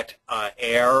that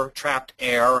trapped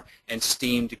air and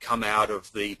steam to come out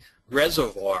of the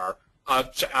reservoir,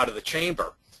 out of the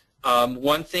chamber.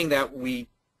 One thing that we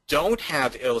don't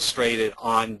have illustrated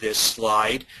on this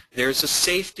slide, there's a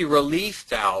safety relief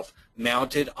valve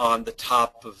mounted on the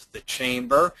top of the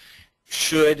chamber.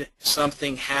 Should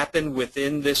something happen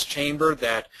within this chamber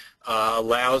that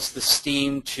allows the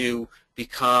steam to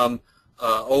become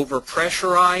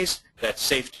overpressurized, that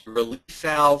safety relief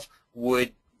valve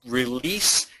would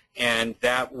release, and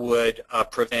that would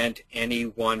prevent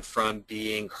anyone from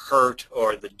being hurt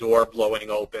or the door blowing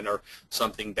open or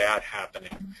something bad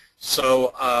happening.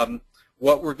 So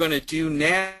what we're going to do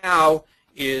now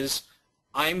is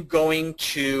I'm going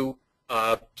to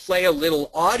play a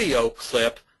little audio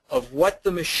clip of what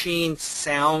the machine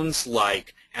sounds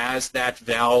like as that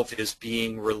valve is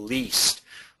being released.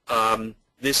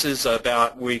 This is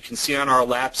about, we can see on our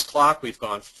lapse clock, we've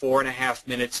gone 4.5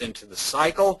 minutes into the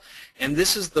cycle, and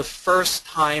this is the first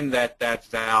time that that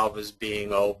valve is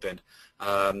being opened.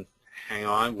 Hang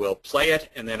on, we'll play it,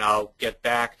 and then I'll get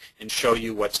back and show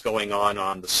you what's going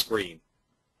on the screen.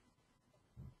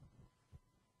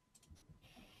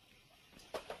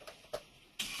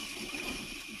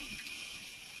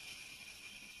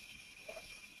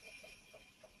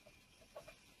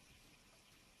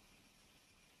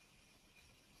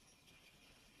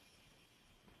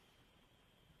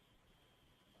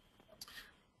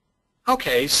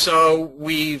 Okay, so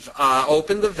we've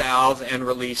opened the valve and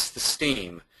released the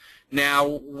steam. Now,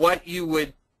 what you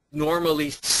would normally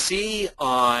see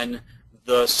on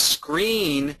the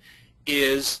screen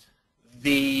is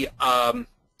the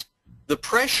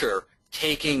pressure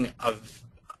taking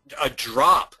a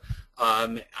drop.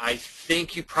 I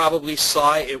think you probably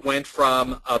saw it went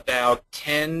from about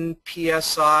 10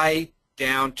 psi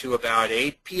down to about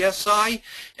 8 psi,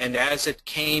 and as it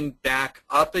came back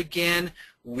up again,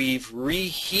 we've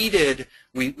reheated,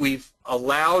 we've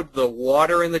allowed the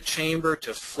water in the chamber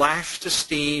to flash to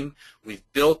steam. We've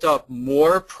built up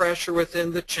more pressure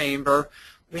within the chamber.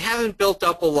 We haven't built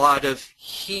up a lot of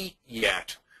heat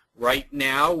yet. Right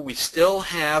now, we still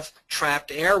have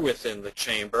trapped air within the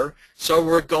chamber, so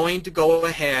we're going to go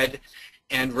ahead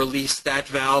and release that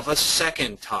valve a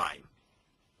second time.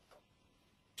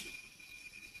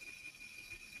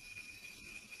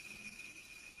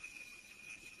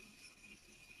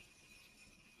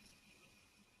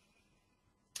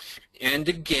 And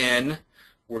again,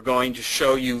 we're going to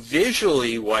show you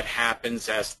visually what happens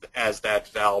as that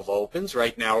valve opens.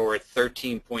 Right now we're at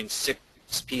 13.6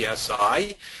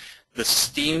 psi. The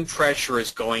steam pressure is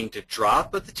going to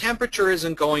drop, but the temperature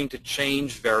isn't going to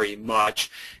change very much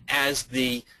as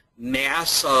the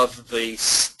mass of the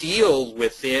steel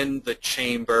within the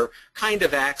chamber kind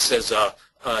of acts as a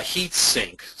heat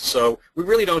sink. So we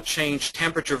really don't change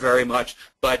temperature very much,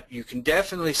 but you can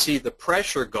definitely see the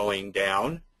pressure going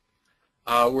down.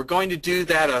 We're going to do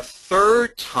that a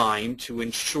third time to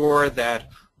ensure that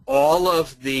all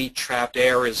of the trapped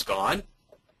air is gone.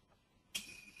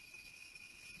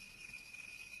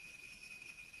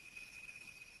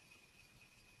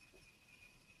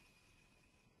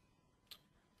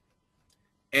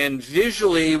 And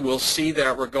visually, we'll see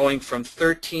that we're going from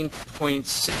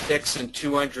 13.6 and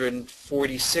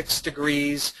 246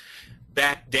 degrees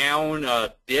back down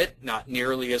a bit, not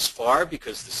nearly as far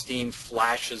because the steam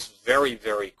flashes very,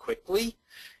 very quickly.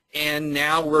 And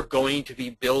now we're going to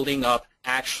be building up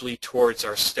actually towards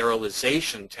our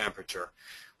sterilization temperature.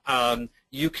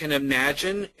 You can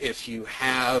imagine if you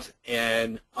have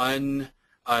a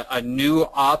new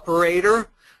operator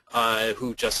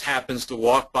who just happens to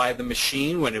walk by the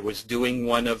machine when it was doing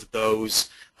one of those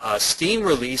steam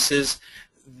releases,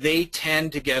 they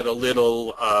tend to get a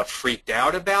little freaked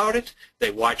out about it.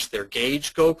 They watch their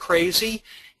gauge go crazy,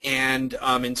 and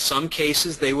in some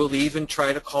cases they will even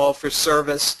try to call for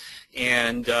service,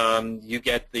 and you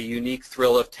get the unique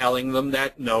thrill of telling them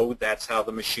that no, that's how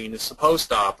the machine is supposed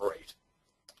to operate.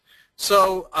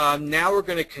 So now we're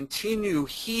going to continue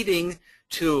heating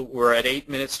to, we're at 8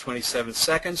 minutes 27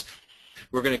 seconds.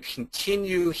 We're going to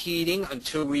continue heating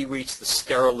until we reach the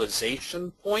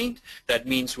sterilization point. That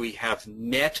means we have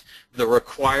met the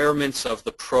requirements of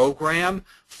the program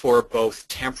for both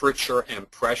temperature and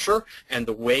pressure. And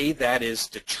the way that is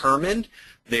determined,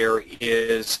 there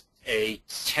is a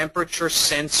temperature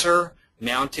sensor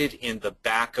mounted in the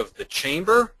back of the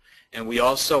chamber. and we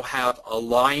also have a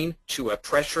line to a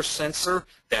pressure sensor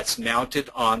that's mounted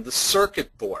on the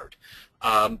circuit board.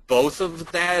 Both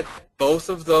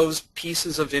of those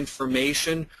pieces of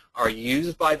information are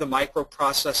used by the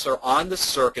microprocessor on the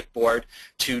circuit board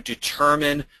to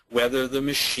determine whether the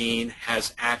machine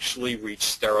has actually reached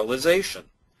sterilization.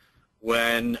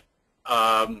 When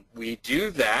we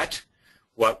do that,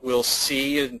 what we'll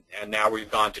see, and now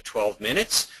we've gone to 12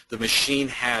 minutes, the machine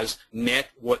has met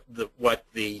what the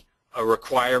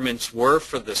requirements were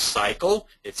for the cycle.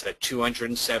 It's at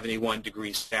 271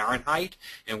 degrees Fahrenheit,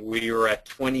 and we are at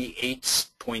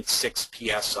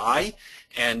 28.6 psi,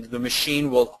 and the machine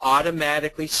will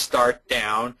automatically start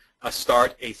a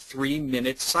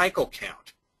 3-minute cycle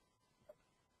count.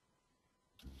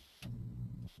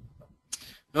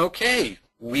 Okay,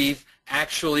 we've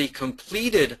actually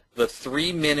completed the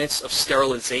 3 minutes of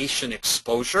sterilization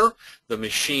exposure. The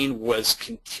machine was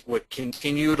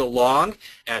continued along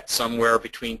at somewhere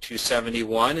between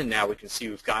 271, and now we can see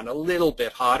we've gotten a little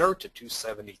bit hotter to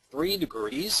 273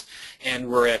 degrees, and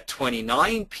we're at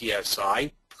 29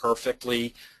 psi,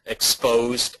 perfectly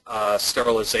exposed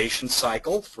sterilization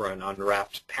cycle for an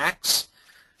unwrapped PAX.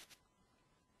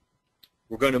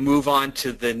 We're going to move on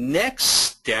to the next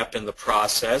step in the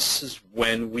process, is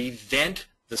when we vent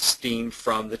the steam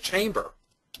from the chamber.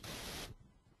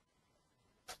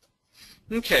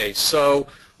 Okay, so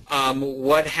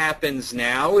what happens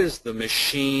now is the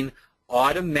machine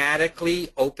automatically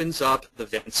opens up the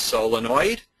vent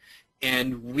solenoid,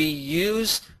 and we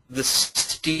use the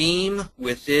steam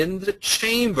within the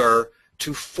chamber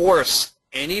to force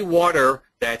any water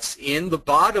that's in the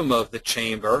bottom of the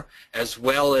chamber, as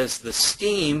well as the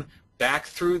steam, back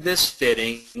through this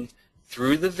fitting,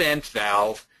 through the vent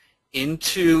valve,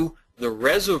 into the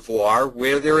reservoir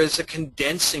where there is a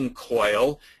condensing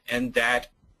coil, and that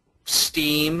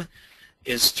steam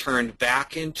is turned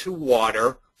back into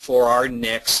water for our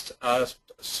next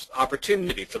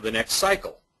opportunity, for the next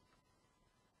cycle.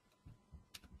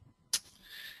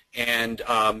 And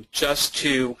just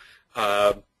to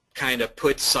kind of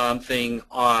put something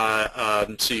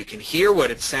on so you can hear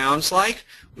what it sounds like,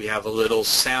 we have a little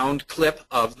sound clip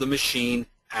of the machine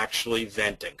actually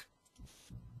venting.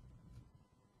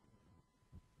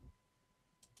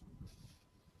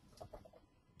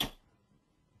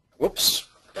 Whoops,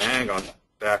 hang on,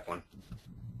 back one.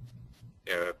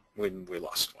 Yeah, we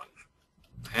lost one.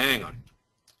 Hang on.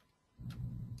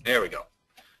 There we go.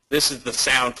 This is the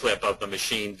sound clip of the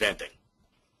machine venting.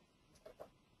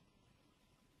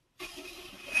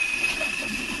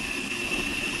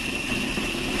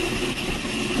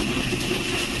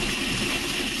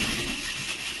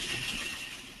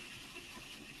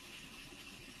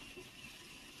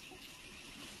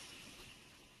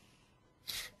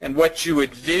 And what you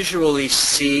would visually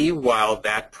see while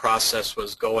that process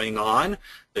was going on,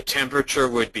 the temperature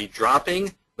would be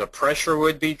dropping, the pressure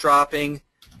would be dropping,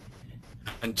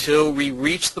 until we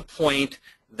reach the point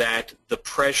that the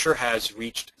pressure has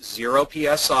reached 0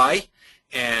 psi,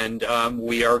 and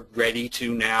we are ready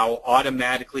to now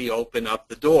automatically open up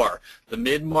the door. The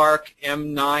Midmark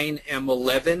M9,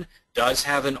 M11 does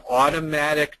have an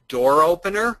automatic door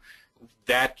opener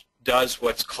that does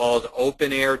what's called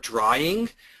open air drying.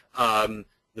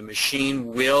 The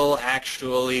machine will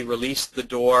actually release the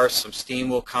door, some steam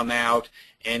will come out,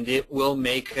 and it will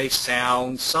make a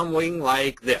sound something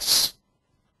like this.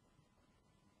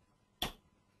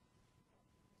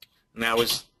 And that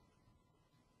was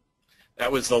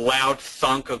the loud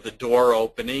thunk of the door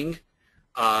opening.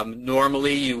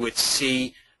 Normally you would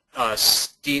see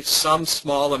some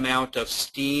small amount of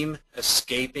steam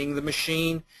escaping the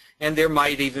machine, and there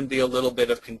might even be a little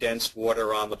bit of condensed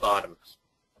water on the bottom.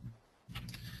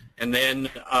 And then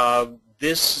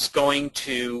this is going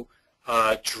to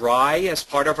dry as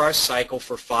part of our cycle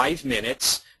for 5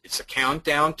 minutes. It's a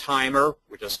countdown timer.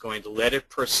 We're just going to let it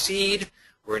proceed.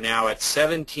 We're now at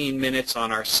 17 minutes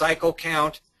on our cycle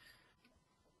count.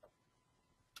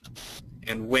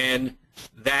 And when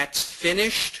that's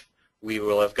finished, we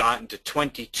will have gotten to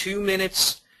 22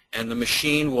 minutes, and the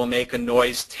machine will make a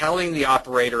noise telling the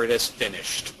operator it has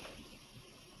finished.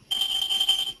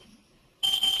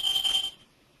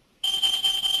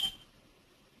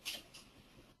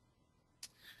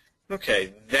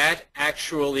 Okay, that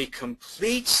actually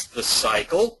completes the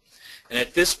cycle. And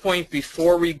at this point,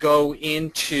 before we go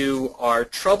into our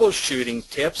troubleshooting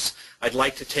tips, I'd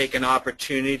like to take an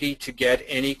opportunity to get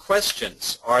any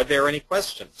questions. Are there any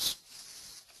questions?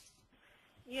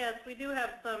 Yes, we do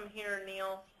have some here,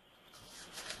 Neil.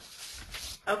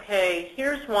 Okay,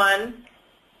 here's one.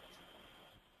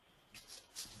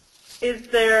 Is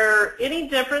there any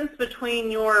difference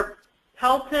between your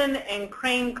Pelton and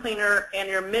Crane cleaner and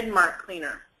your Midmark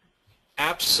cleaner?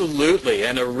 Absolutely,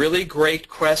 and a really great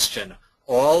question.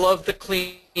 All of the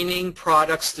cleaning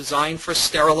products designed for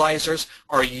sterilizers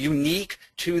are unique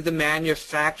to the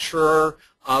manufacturer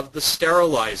of the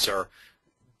sterilizer.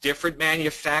 Different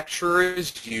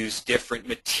manufacturers use different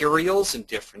materials and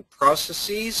different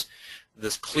processes.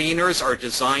 The cleaners are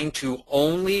designed to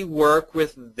only work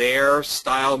with their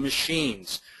style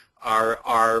machines.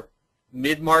 Our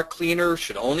Midmark cleaner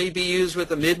should only be used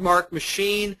with a Midmark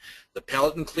machine. The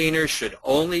Pelton cleaner should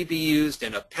only be used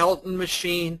in a Pelton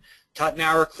machine.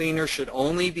 Tuttenauer cleaner should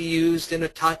only be used in a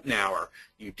Tuttenauer.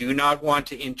 You do not want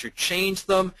to interchange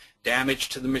them. Damage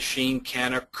to the machine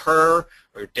can occur,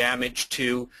 or damage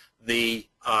to the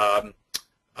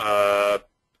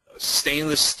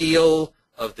stainless steel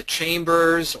of the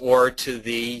chambers, or to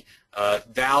the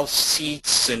valve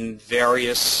seats and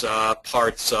various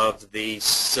parts of the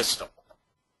system.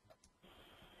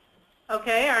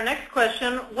 Okay, our next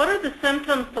question, what are the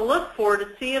symptoms to look for to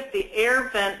see if the air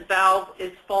vent valve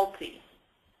is faulty?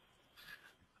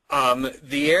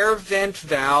 The air vent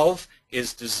valve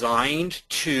is designed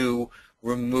to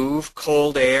remove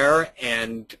cold air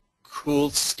and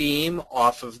cooled steam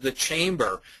off of the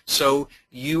chamber. So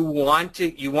you want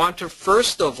to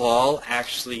first of all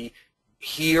actually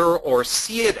hear or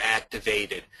see it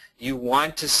activated. You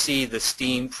want to see the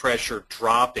steam pressure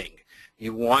dropping.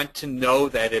 You want to know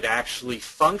that it actually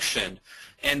functioned,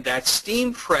 and that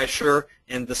steam pressure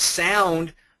and the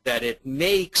sound that it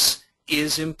makes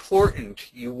is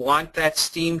important. You want that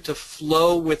steam to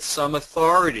flow with some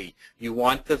authority. You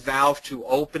want the valve to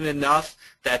open enough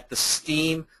that the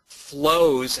steam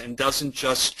flows and doesn't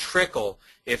just trickle.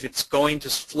 If it's going to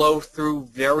flow through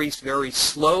very, very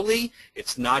slowly,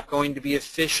 it's not going to be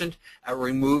efficient at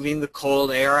removing the cold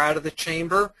air out of the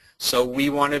chamber. So we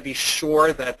want to be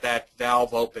sure that that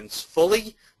valve opens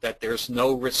fully, that there's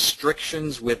no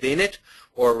restrictions within it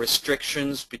or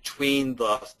restrictions between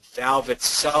the valve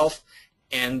itself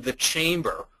and the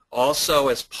chamber. Also,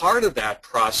 as part of that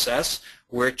process,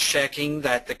 we're checking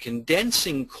that the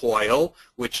condensing coil,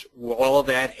 which all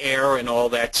that air and all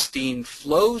that steam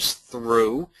flows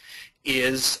through,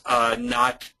 is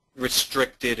not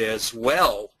restricted as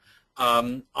well.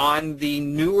 On the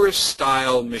newer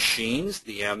style machines,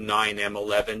 the M9,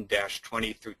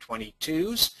 M11-20 through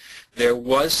 22s, there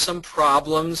was some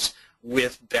problems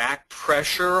with back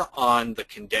pressure on the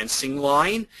condensing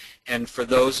line. And for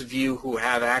those of you who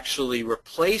have actually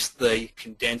replaced the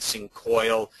condensing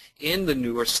coil in the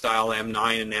newer style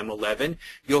M9 and M11,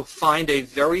 you'll find a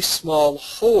very small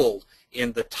hole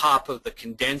in the top of the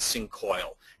condensing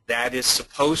coil. That is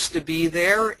supposed to be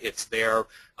there. It's there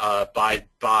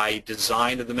by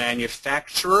design of the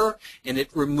manufacturer, and it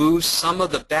removes some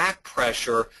of the back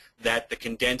pressure that the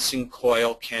condensing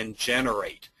coil can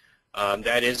generate.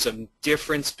 That is a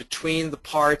difference between the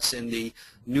parts in the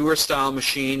newer style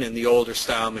machine and the older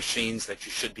style machines that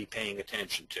you should be paying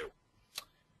attention to.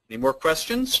 Any more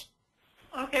questions?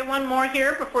 Okay, one more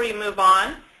here before you move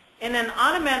on. In an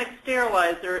automatic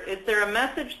sterilizer, is there a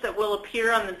message that will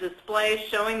appear on the display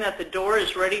showing that the door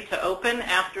is ready to open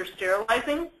after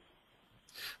sterilizing?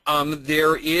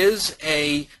 There is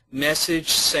a message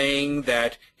saying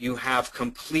that you have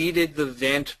completed the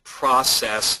vent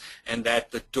process and that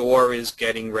the door is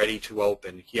getting ready to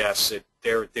open. Yes,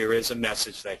 there is a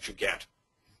message that you get,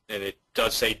 and it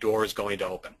does say door is going to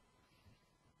open.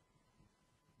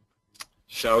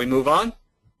 Shall we move on?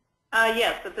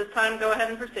 Yes, at this time, go ahead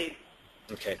and proceed.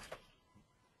 Okay.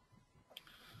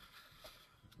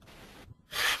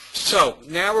 So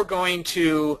now we're going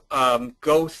to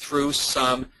go through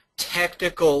some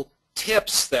technical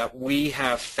tips that we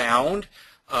have found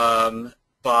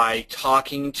by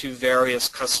talking to various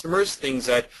customers, things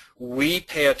that we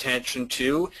pay attention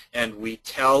to and we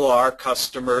tell our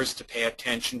customers to pay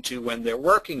attention to when they're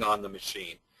working on the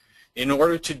machine. In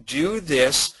order to do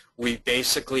this, we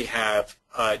basically have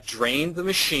drained the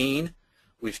machine,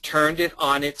 we've turned it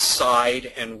on its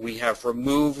side, and we have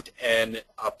removed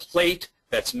a plate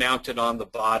that's mounted on the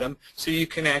bottom so you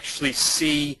can actually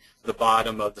see the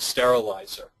bottom of the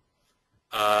sterilizer.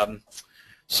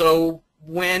 So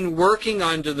when working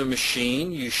under the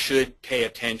machine, you should pay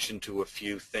attention to a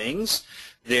few things.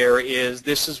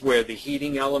 This is where the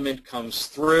heating element comes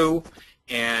through,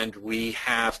 and we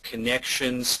have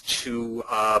connections to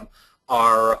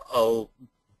our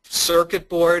circuit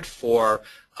board for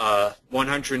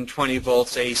 120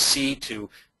 volts AC to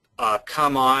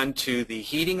come on to the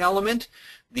heating element.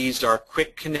 These are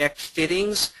quick connect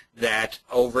fittings that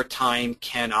over time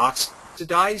can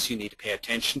oxidize. You need to pay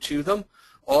attention to them.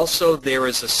 Also, there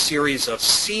is a series of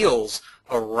seals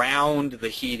around the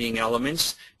heating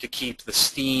elements to keep the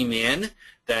steam in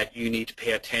that you need to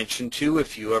pay attention to.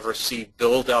 If you ever see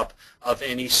buildup of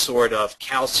any sort of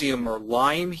calcium or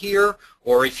lime here,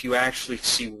 or if you actually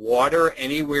see water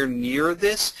anywhere near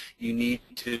this, you need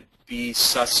to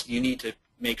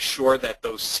make sure that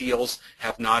those seals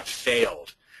have not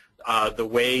failed. The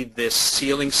way this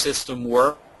sealing system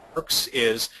works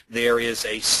is there is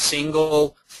a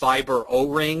single fiber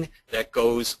O-ring that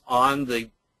goes on the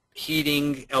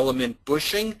heating element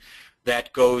bushing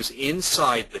that goes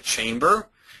inside the chamber.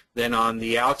 Then on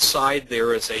the outside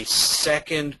there is a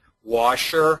second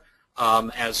washer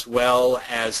as well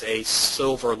as a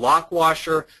silver lock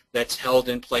washer that's held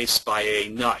in place by a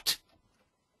nut.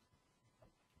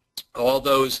 All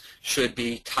those should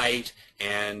be tight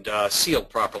and sealed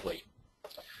properly.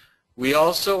 We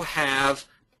also have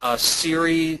a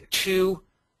series 2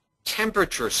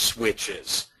 temperature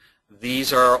switches.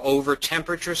 These are over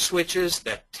temperature switches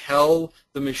that tell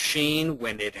the machine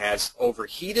when it has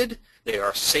overheated. They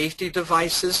are safety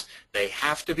devices. They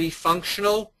have to be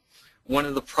functional. One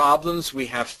of the problems we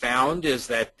have found is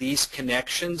that these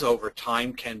connections over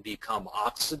time can become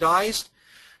oxidized.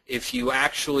 If you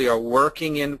actually are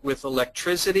working with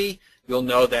electricity, you'll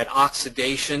know that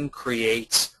oxidation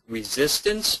creates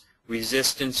resistance.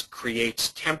 Resistance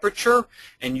creates temperature,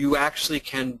 and you actually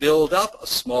can build up a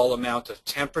small amount of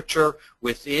temperature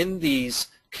within these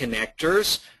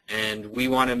connectors, and we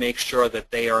want to make sure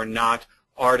that they are not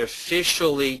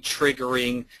artificially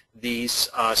triggering these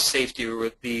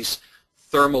these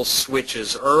thermal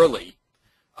switches early.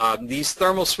 These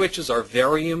thermal switches are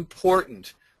very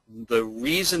important. The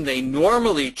reason they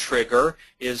normally trigger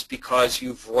is because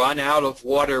you've run out of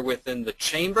water within the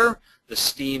chamber. The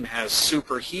steam has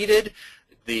superheated.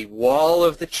 The wall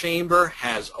of the chamber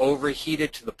has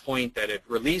overheated to the point that it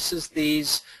releases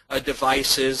these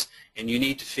devices, and you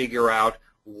need to figure out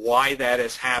why that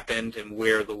has happened and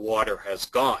where the water has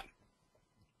gone.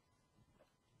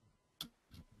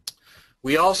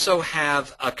 We also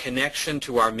have a connection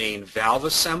to our main valve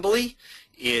assembly.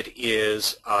 It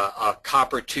is a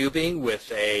copper tubing with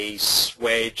a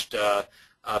swaged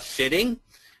fitting.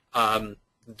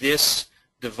 This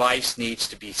device needs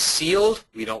to be sealed.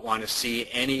 We don't want to see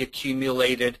any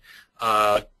accumulated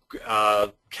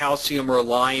calcium or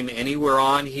lime anywhere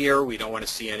on here. We don't want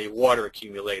to see any water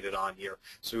accumulated on here.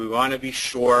 So we want to be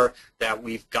sure that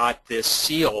we've got this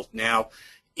sealed. Now,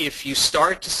 if you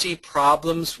start to see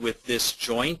problems with this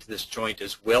joint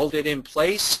is welded in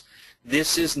place,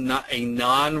 this is not a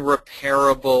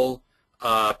non-repairable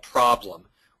problem.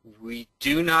 We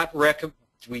do not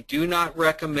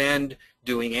recommend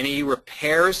doing any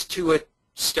repairs to a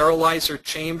sterilizer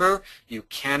chamber. You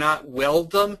cannot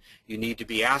weld them. You need to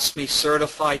be ASME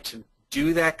certified to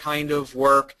do that kind of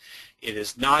work. It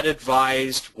is not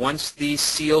advised. Once these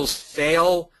seals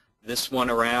fail, this one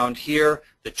around here,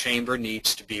 the chamber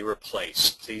needs to be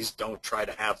replaced. Please don't try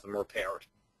to have them repaired.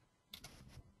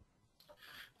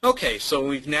 Okay, so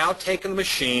we've now taken the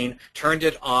machine, turned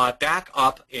it back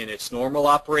up in its normal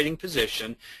operating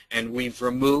position, and we've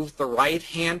removed the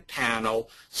right-hand panel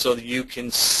so that you can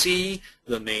see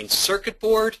the main circuit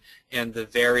board and the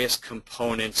various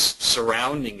components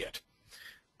surrounding it.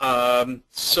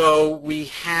 So we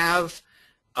have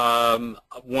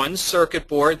one circuit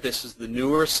board. This is the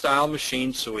newer style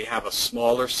machine, so we have a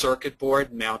smaller circuit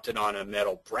board mounted on a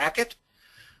metal bracket.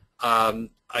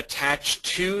 Attached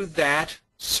to that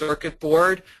circuit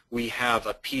board, we have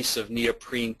a piece of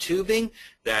neoprene tubing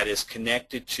that is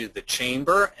connected to the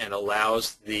chamber and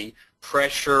allows the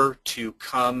pressure to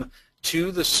come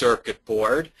to the circuit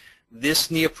board.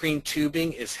 This neoprene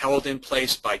tubing is held in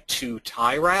place by 2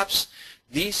 tie wraps.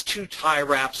 These 2 tie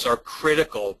wraps are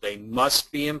critical. They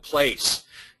must be in place.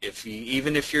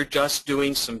 Even if you're just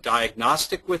doing some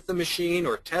diagnostic with the machine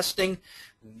or testing,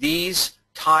 these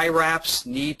tie wraps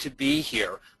need to be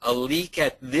here. A leak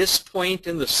at this point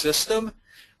in the system,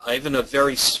 even a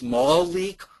very small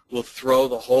leak, will throw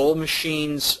the whole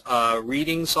machine's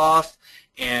readings off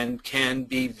and can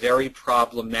be very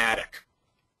problematic.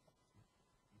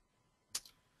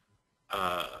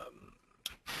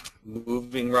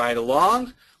 Moving right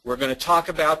along, we're going to talk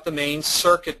about the main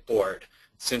circuit board.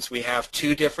 Since we have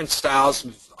 2 different styles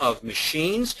of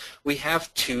machines, we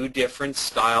have 2 different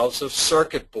styles of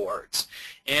circuit boards.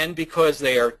 And because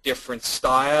they are different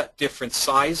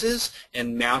sizes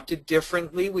and mounted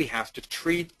differently, we have to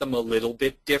treat them a little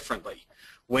bit differently.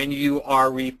 When you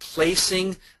are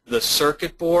replacing the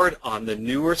circuit board on the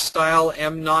newer style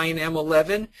M9,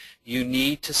 M11, you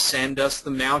need to send us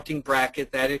the mounting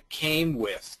bracket that it came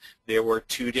with. there were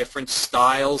 2 different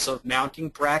styles of mounting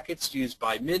brackets used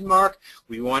by Midmark.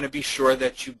 We want to be sure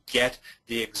that you get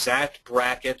the exact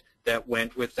bracket that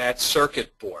went with that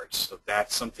circuit board. So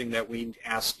that's something that we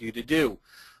ask you to do.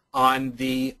 On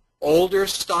the older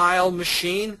style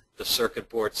machine, the circuit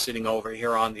board sitting over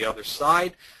here on the other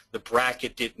side, the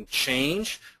bracket didn't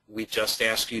change. We just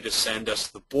ask you to send us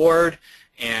the board,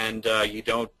 and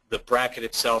the bracket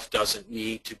itself doesn't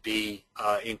need to be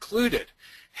included.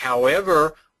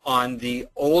 However, on the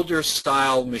older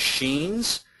style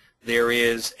machines, there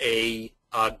is a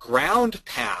ground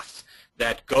path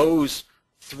that goes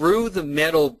through the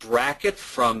metal bracket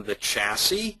from the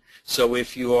chassis. So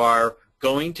if you are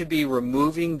going to be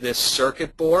removing this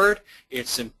circuit board,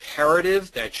 it's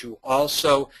imperative that you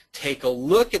also take a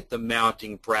look at the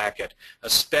mounting bracket,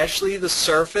 especially the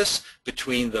surface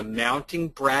between the mounting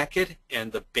bracket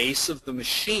and the base of the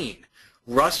machine.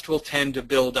 Rust will tend to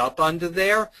build up under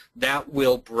there. That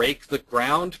will break the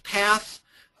ground path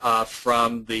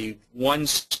from the one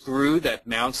screw that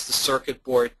mounts the circuit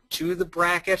board to the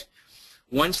bracket.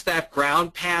 Once that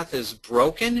ground path is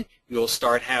broken, you'll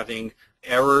start having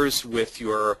errors with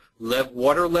your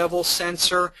water level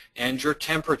sensor and your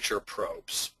temperature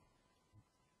probes.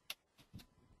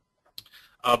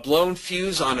 A blown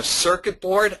fuse on a circuit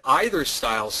board, either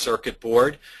style circuit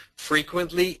board,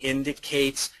 frequently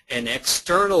indicates an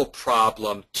external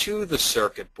problem to the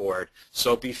circuit board.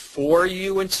 So before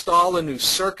you install a new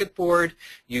circuit board,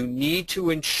 you need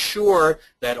to ensure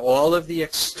that all of the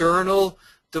external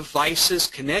devices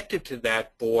connected to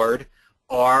that board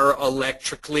are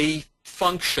electrically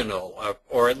functional,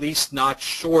 or at least not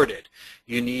shorted.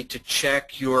 You need to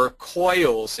check your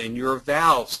coils and your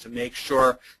valves to make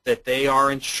sure that they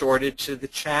aren't shorted to the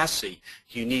chassis.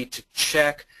 You need to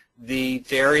check the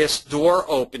various door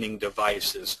opening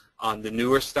devices. On the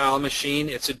newer style machine,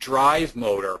 it's a drive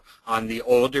motor. On the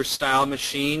older style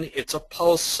machine, it's a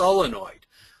pulse solenoid.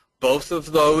 Both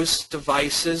of those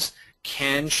devices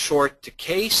can short the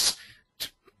case,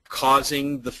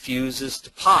 causing the fuses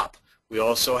to pop. We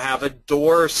also have a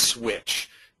door switch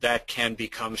that can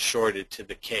become shorted to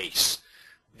the case.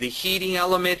 The heating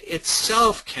element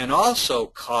itself can also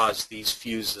cause these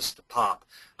fuses to pop.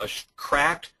 A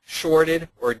cracked, shorted,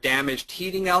 or damaged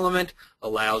heating element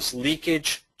allows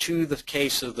leakage to the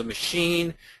case of the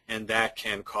machine, and that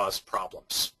can cause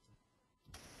problems.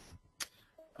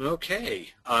 Okay,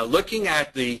 looking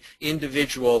at the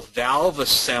individual valve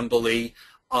assembly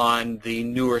on the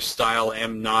newer style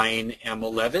M9,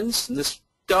 M11s, and this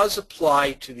does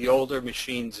apply to the older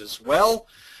machines as well.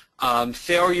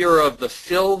 Failure of the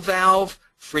fill valve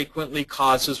frequently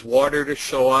causes water to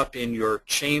show up in your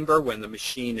chamber when the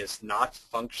machine is not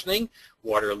functioning.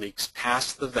 Water leaks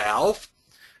past the valve.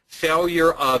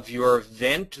 Failure of your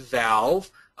vent valve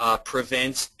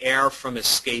prevents air from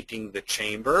escaping the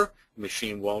chamber. The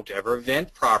machine won't ever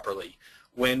vent properly.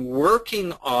 When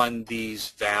working on these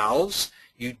valves,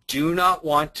 you do not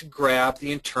want to grab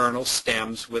the internal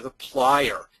stems with a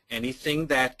plier. Anything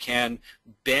that can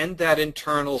bend that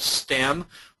internal stem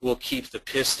will keep the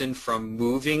piston from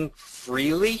moving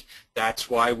freely. That's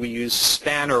why we use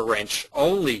spanner wrench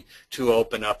only to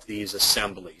open up these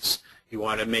assemblies. You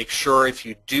want to make sure if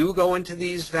you do go into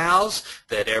these valves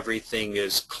that everything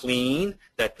is clean,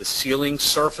 that the sealing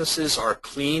surfaces are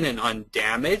clean and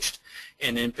undamaged,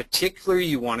 and in particular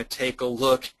you want to take a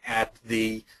look at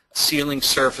the sealing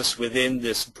surface within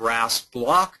this brass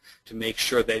block to make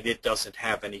sure that it doesn't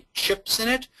have any chips in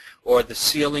it, or the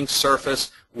sealing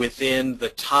surface within the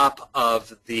top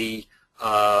of the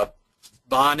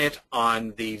bonnet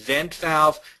on the vent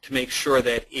valve to make sure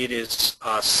that it is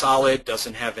solid,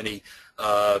 doesn't have any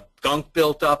gunk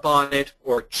built up on it,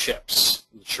 or chips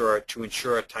to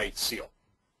ensure a tight seal.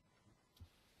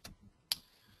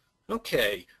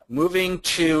 Okay, moving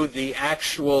to the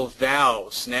actual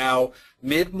valves. Now,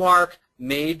 Midmark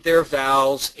made their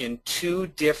valves in 2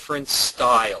 different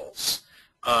styles.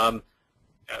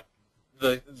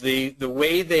 The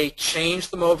way they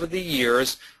changed them over the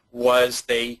years was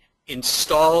they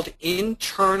installed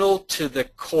internal to the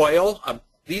coil,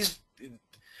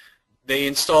 they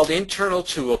installed internal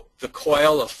to the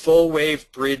coil a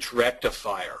full-wave bridge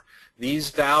rectifier. These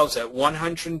valves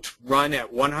run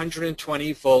at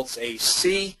 120 volts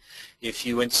AC. If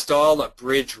you install a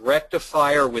bridge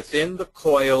rectifier within the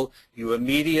coil, you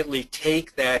immediately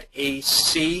take that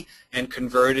AC and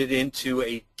convert it into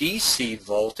a DC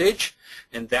voltage,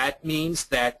 and that means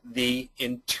that the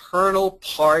internal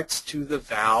parts to the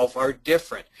valve are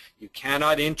different. You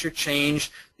cannot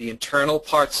interchange the internal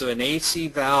parts of an AC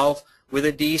valve with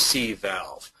a DC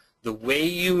valve. The way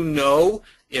you know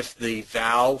if the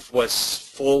valve was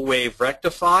full wave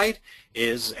rectified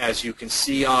is, as you can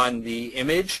see on the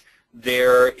image,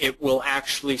 there it will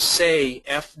actually say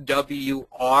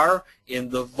FWR in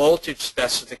the voltage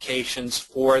specifications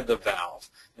for the valve,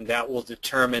 and that will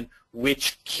determine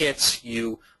which kits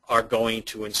you are going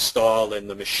to install in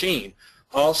the machine.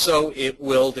 Also, it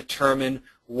will determine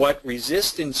what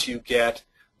resistance you get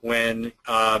when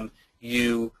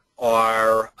you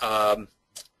are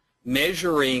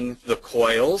measuring the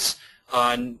coils.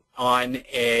 On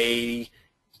a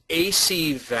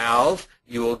AC valve,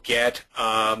 you will get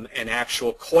an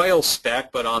actual coil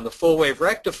spec, but on the full wave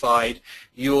rectified,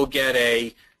 you will get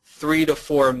a 3 to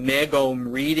 4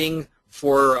 megohm reading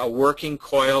for a working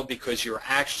coil because you're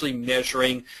actually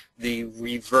measuring the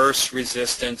reverse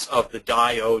resistance of the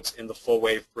diodes in the full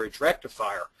wave bridge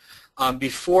rectifier.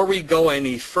 Before we go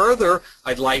any further,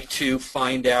 I'd like to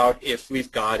find out if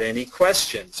we've got any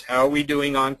questions. How are we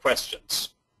doing on questions?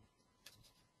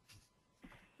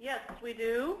 Yes, we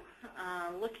do.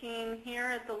 Looking here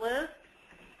at the list.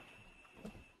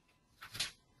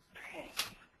 Okay.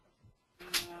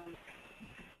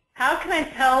 How can I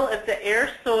tell if the air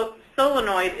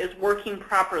solenoid is working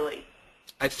properly?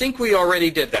 I think we already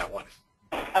did that one.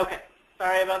 Okay.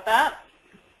 Sorry about that.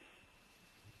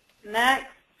 Next.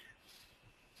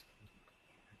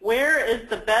 Where is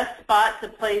the best spot to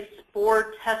place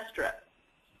 4 test strips?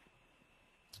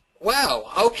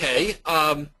 Wow. Okay.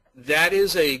 That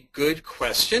is a good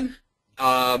question.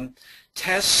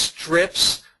 Test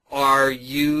strips are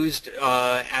used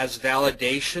as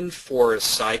validation for a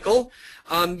cycle.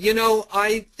 You know,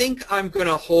 I think I'm going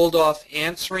to hold off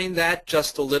answering that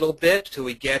just a little bit till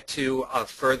we get to a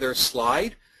further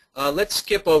slide. Let's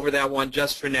skip over that one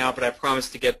just for now, but I promise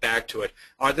to get back to it.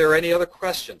 Are there any other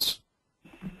questions?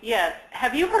 Yes.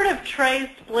 Have you heard of trays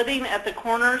splitting at the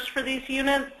corners for these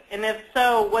units? And if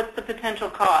so, what's the potential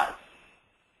cause?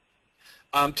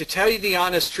 To tell you the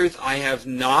honest truth, I have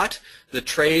not. The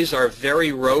trays are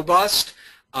very robust.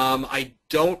 I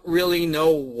don't really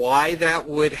know why that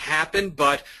would happen,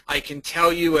 but I can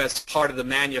tell you as part of the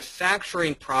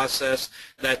manufacturing process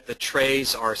that the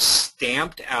trays are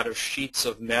stamped out of sheets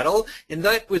of metal, and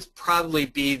that would probably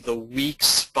be the weak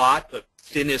spot, the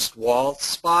thinnest wall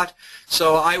spot.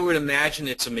 So I would imagine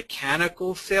it's a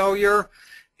mechanical failure.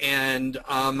 And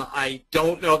I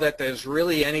don't know that there's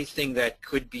really anything that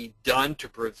could be done to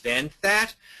prevent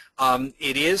that.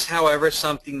 It is, however,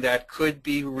 something that could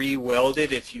be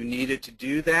re-welded if you needed to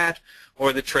do that,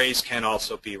 or the trays can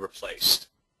also be replaced.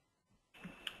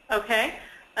 Okay.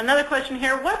 Another question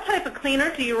here. What type of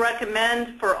cleaner do you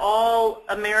recommend for all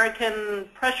American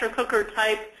pressure cooker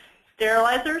type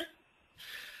sterilizers?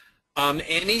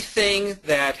 Anything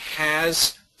that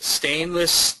has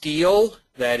stainless steel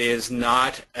that is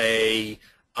not a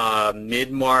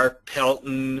Midmark,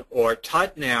 Pelton, or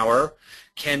Tuttenauer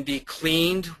can be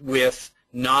cleaned with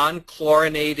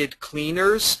non-chlorinated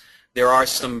cleaners. There are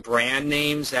some brand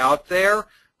names out there.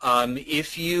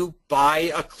 If you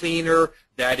buy a cleaner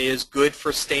that is good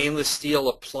for stainless steel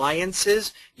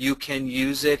appliances, you can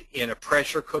use it in a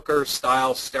pressure cooker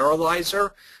style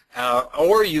sterilizer,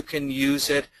 or you can use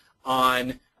it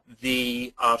on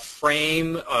the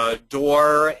frame,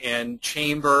 door, and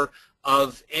chamber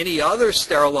of any other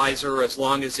sterilizer as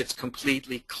long as it's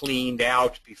completely cleaned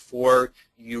out before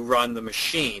you run the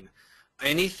machine.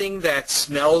 Anything that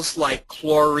smells like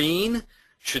chlorine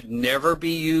should never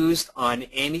be used on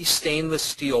any stainless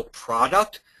steel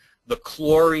product. The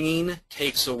chlorine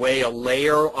takes away a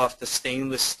layer off the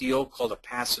stainless steel called a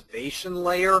passivation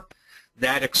layer.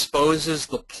 That exposes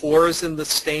the pores in the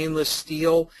stainless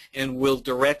steel and will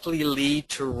directly lead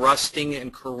to rusting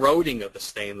and corroding of the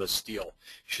stainless steel. You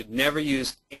should never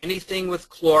use anything with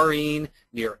chlorine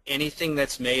near anything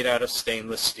that's made out of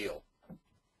stainless steel.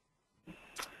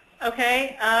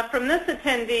 Okay, from this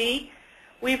attendee,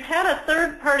 we've had a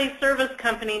third-party service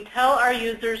company tell our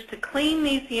users to clean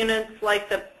these units like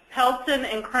the Pelton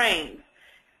and Cranes,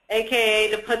 aka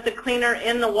to put the cleaner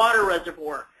in the water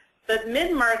reservoir. But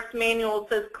Midmark's manual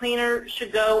says cleaner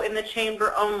should go in the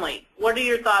chamber only. What are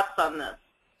your thoughts on this?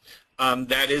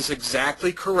 That is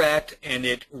exactly correct, and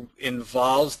it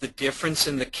involves the difference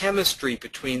in the chemistry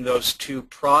between those two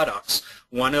products.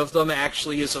 One of them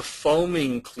actually is a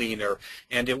foaming cleaner,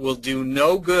 and it will do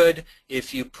no good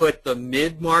if you put the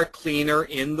Midmark cleaner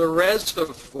in the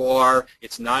reservoir.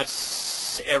 It's not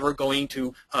ever going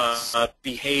to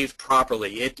behave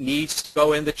properly. It needs to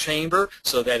go in the chamber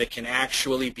so that it can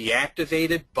actually be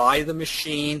activated by the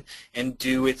machine and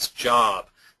do its job.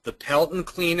 The Pelton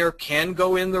cleaner can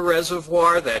go in the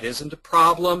reservoir. That isn't a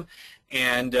problem,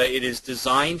 and it is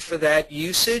designed for that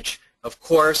usage. Of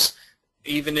course,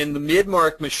 even in the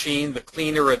Midmark machine, the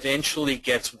cleaner eventually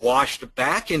gets washed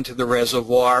back into the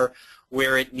reservoir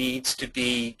where it needs to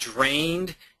be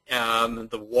drained.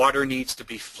 The water needs to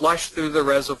be flushed through the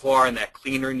reservoir, and that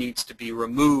cleaner needs to be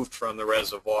removed from the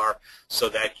reservoir so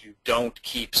that you don't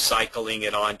keep cycling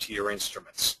it onto your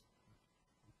instruments.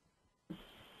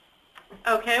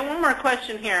 Okay, one more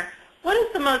question here. What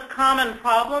is the most common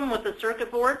problem with the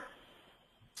circuit board?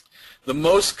 The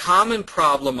most common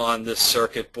problem on this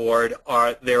circuit board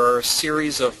there are a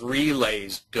series of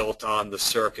relays built on the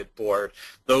circuit board.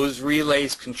 Those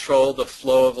relays control the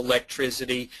flow of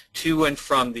electricity to and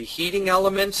from the heating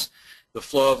elements, the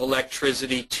flow of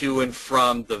electricity to and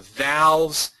from the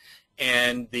valves,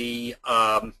 and the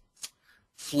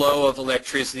flow of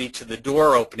electricity to the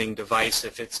door opening device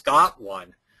if it's got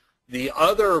one. The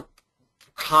other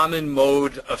common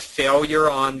mode of failure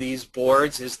on these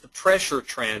boards is the pressure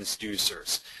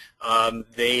transducers.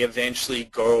 They eventually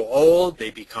grow old,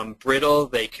 they become brittle,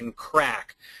 they can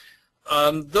crack.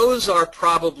 Those are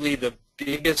probably the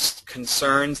biggest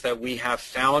concerns that we have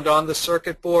found on the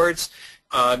circuit boards.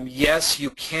 Yes,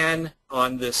 you can,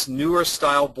 on this newer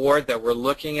style board that we're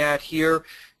looking at here,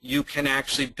 you can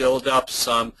actually build up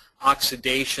some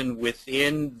oxidation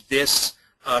within this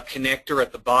connector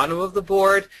at the bottom of the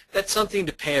board. That's something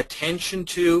to pay attention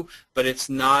to, but it's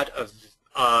not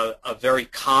a very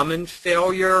common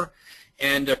failure.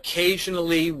 And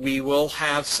occasionally we will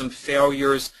have some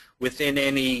failures within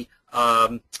any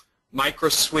micro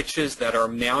switches that are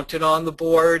mounted on the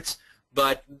boards,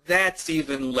 but that's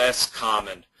even less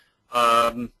common.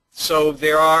 So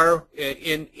there are,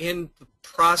 in the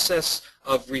process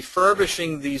of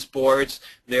refurbishing these boards,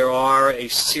 there are a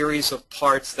series of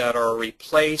parts that are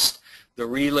replaced. The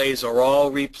relays are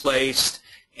all replaced,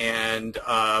 and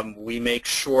we make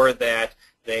sure that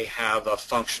they have a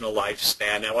functional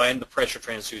lifespan, and the pressure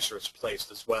transducer is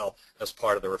replaced as well as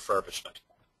part of the refurbishment.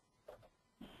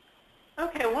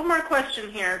 Okay, one more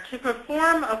question here. To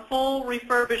perform a full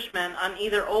refurbishment on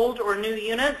either old or new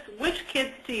units, which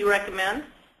kits do you recommend?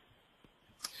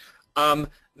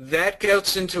 That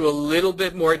gets into a little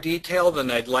bit more detail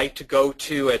than I'd like to go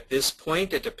to at this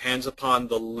point. It depends upon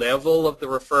the level of the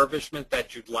refurbishment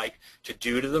that you'd like to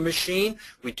do to the machine.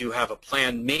 We do have a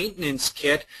planned maintenance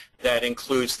kit that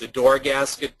includes the door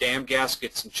gasket, dam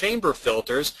gaskets, and chamber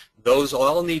filters. Those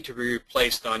all need to be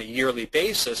replaced on a yearly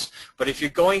basis. But if you're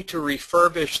going to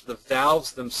refurbish the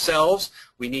valves themselves,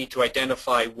 we need to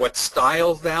identify what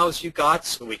style valves you got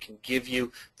so we can give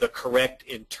you the correct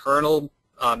internal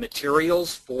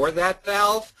materials for that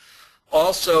valve.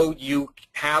 Also, you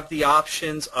have the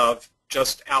options of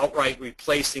just outright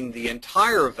replacing the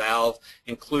entire valve,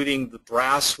 including the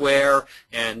brassware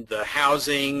and the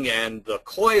housing and the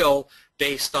coil,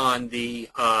 based on the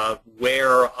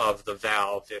wear of the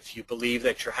valve. If you believe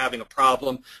that you're having a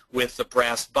problem with the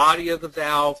brass body of the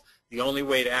valve, the only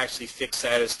way to actually fix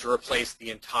that is to replace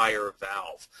the entire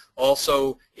valve.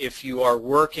 Also, if you are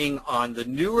working on the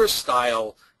newer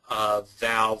style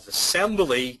valve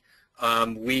assembly,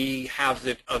 we have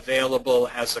it available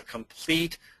as a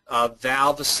complete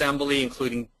valve assembly,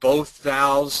 including both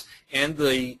valves and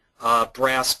the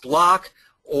brass block,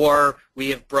 or we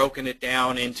have broken it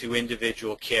down into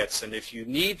individual kits. And if you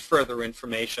need further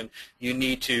information, you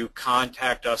need to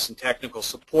contact us in technical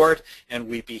support, and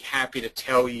we'd be happy to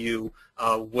tell you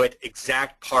what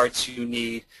exact parts you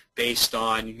need based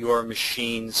on your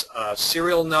machine's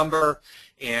serial number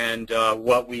and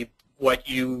what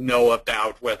you know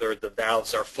about whether the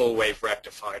valves are full wave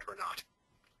rectified or not.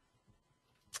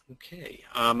 Okay,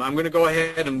 I'm going to go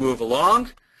ahead and move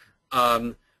along.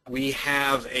 We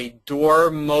have a door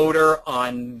motor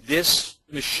on this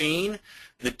machine.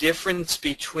 The difference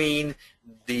between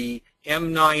the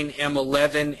M9,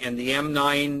 M11, and the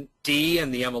M9D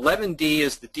and the M11D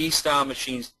is the D-style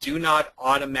machines do not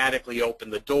automatically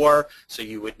open the door, so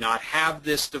you would not have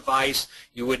this device.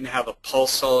 You wouldn't have a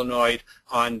pulse solenoid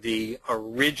on the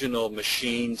original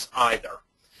machines either.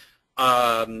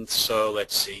 So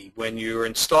let's see. When you're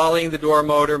installing the door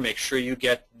motor, make sure you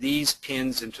get these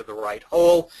pins into the right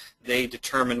hole. They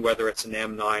determine whether it's an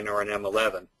M9 or an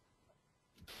M11.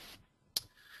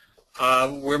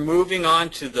 We're moving on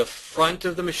to the front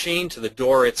of the machine, to the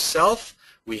door itself.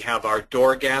 We have our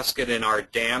door gasket and our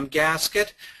dam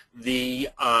gasket. The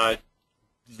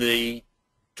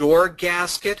door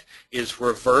gasket is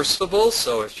reversible,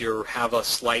 so if you have a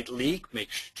slight leak, make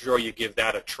sure you give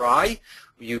that a try.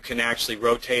 You can actually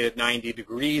rotate it 90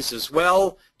 degrees as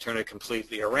well, turn it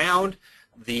completely around.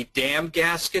 The dam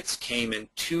gaskets came in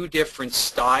two different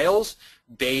styles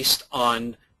based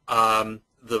on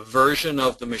the version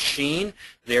of the machine.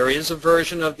 There is a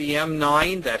version of the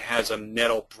M9 that has a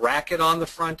metal bracket on the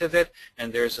front of it,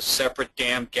 and there's a separate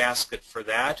dam gasket for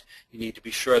that. You need to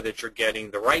be sure that you're getting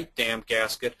the right dam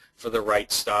gasket for the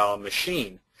right style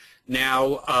machine.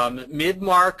 Now,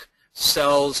 Midmark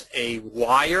sells a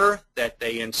wire that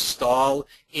they install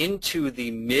into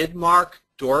the Midmark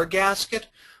door gasket.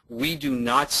 We do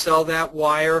not sell that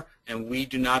wire, and we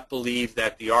do not believe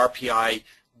that the RPI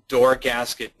door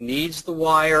gasket needs the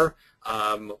wire.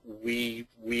 We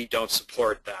don't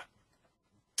support that.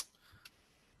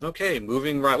 Okay,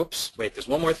 moving right. Oops, wait, there's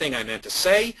one more thing I meant to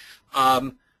say.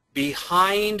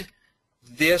 Behind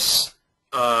this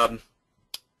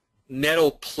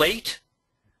metal plate,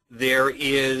 there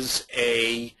is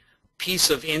a piece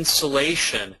of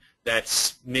insulation that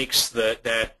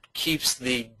keeps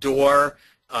the door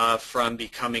from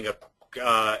becoming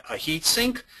a heat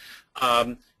sink.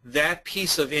 That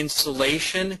piece of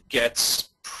insulation gets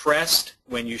pressed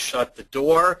when you shut the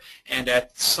door, and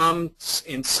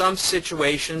in some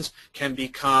situations can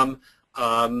become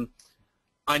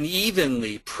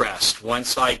unevenly pressed. One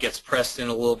side gets pressed in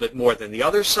a little bit more than the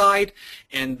other side,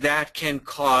 and that can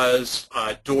cause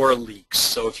door leaks.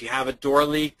 So if you have a door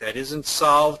leak that isn't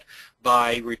solved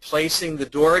by replacing the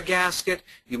door gasket,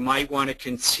 you might want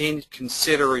to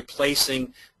consider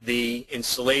replacing the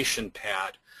insulation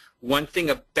pad. One thing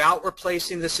about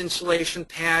replacing this insulation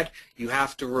pad, you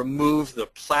have to remove the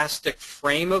plastic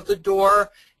frame of the door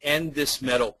and this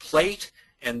metal plate,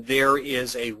 and there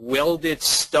is a welded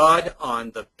stud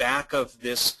on the back of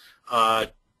this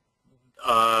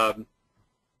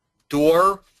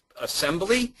door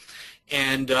assembly.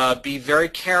 And be very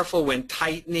careful when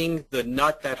tightening the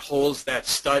nut that holds that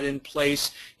stud in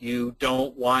place. You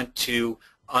don't want to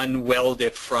unweld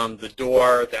it from the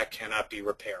door. That cannot be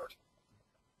repaired.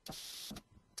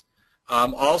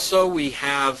 Also, we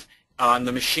have on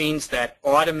the machines that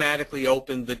automatically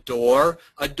open the door,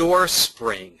 a door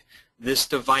spring. This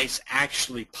device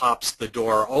actually pops the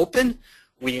door open.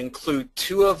 We include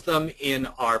 2 of them in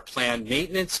our planned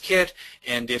maintenance kit,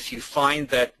 and if you find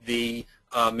that the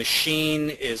machine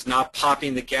is not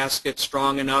popping the gasket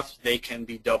strong enough, they can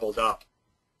be doubled up.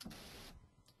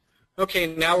 Okay,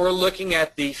 now we're looking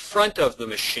at the front of the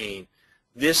machine.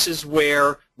 This is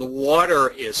where the water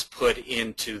is put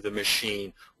into the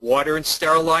machine. Water in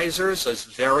sterilizers is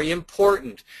very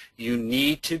important. You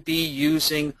need to be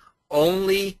using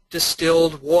only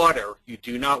distilled water. You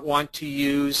do not want to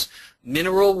use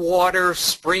mineral water,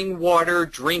 spring water,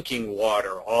 drinking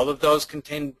water. All of those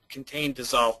contain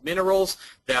dissolved minerals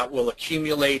that will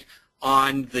accumulate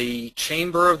on the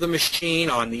chamber of the machine,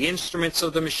 on the instruments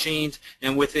of the machines,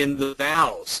 and within the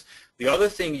valves. The other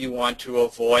thing you want to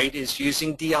avoid is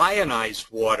using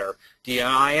deionized water.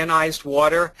 Deionized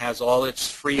water has all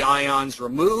its free ions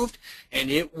removed,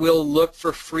 and it will look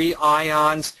for free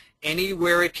ions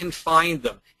anywhere it can find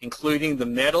them, including the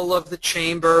metal of the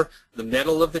chamber, the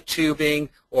metal of the tubing,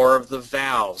 or of the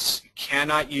valves. You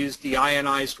cannot use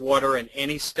deionized water in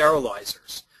any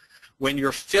sterilizers. When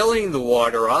you're filling the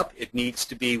water up, it needs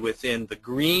to be within the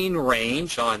green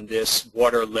range on this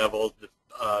water level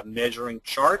measuring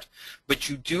chart, but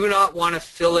you do not want to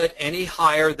fill it any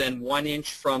higher than 1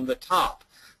 inch from the top.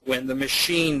 When the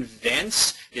machine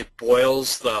vents, it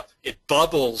bubbles the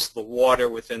water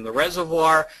within the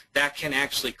reservoir. That can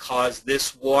actually cause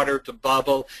this water to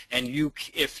bubble, and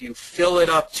if you fill it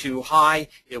up too high,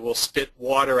 it will spit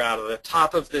water out of the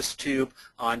top of this tube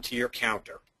onto your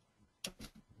counter.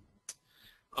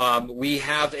 We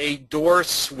have a door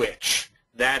switch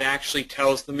that actually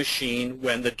tells the machine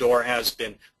when the door has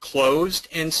been closed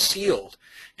and sealed.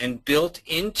 And built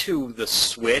into the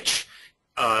switch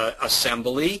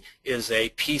assembly is a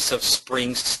piece of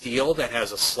spring steel that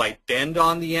has a slight bend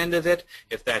on the end of it.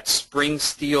 If that spring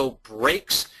steel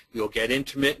breaks, you'll get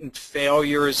intermittent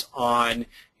failures on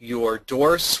your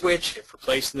door switch. If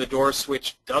replacing the door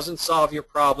switch doesn't solve your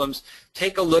problems,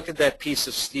 take a look at that piece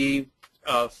of steel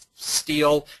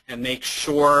and make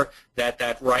sure that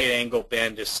that right angle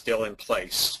bend is still in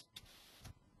place.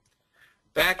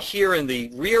 Back here in the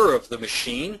rear of the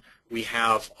machine, we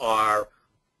have our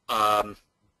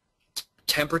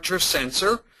temperature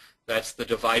sensor. That's the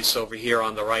device over here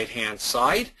on the right-hand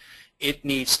side. It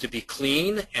needs to be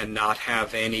clean and not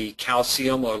have any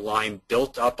calcium or lime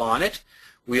built up on it.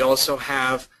 We also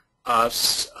have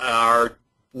our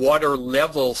water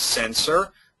level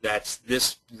sensor. That's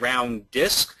this round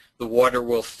disc. The water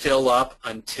will fill up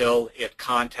until it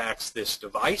contacts this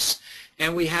device.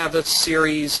 And we have a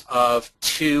series of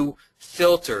 2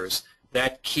 filters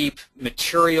that keep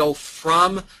material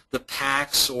from the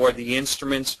packs or the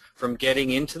instruments from getting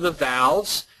into the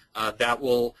valves. that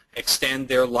will extend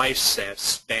their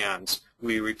lifespans.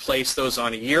 We replace those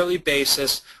on a yearly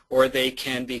basis, or they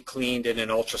can be cleaned in an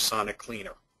ultrasonic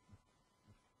cleaner.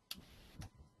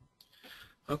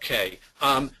 Okay,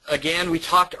 again, we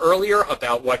talked earlier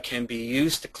about what can be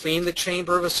used to clean the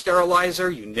chamber of a sterilizer.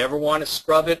 You never want to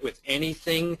scrub it with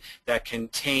anything that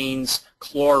contains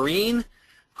chlorine.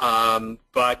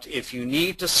 But if you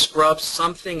need to scrub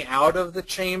something out of the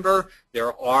chamber,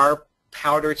 there are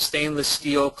powdered stainless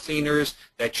steel cleaners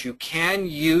that you can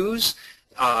use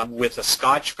with a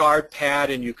Scotch Guard pad,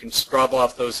 and you can scrub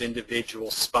off those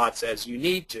individual spots as you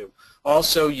need to.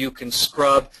 Also, you can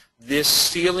scrub this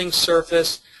sealing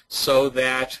surface so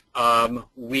that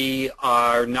we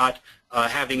are not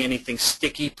having anything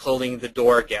sticky pulling the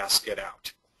door gasket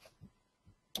out.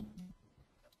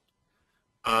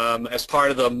 As part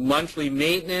of the monthly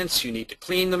maintenance, you need to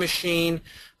clean the machine.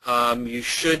 You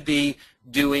should be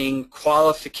doing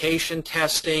qualification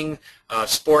testing,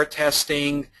 sport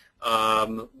testing,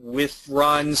 with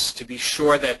runs to be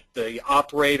sure that the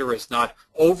operator is not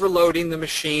overloading the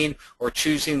machine or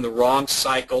choosing the wrong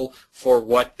cycle for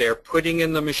what they're putting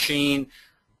in the machine,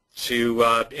 to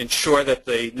ensure that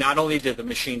not only did the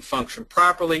machine function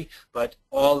properly, but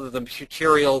all of the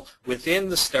material within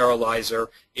the sterilizer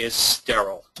is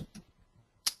sterile.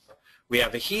 We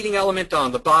have a heating element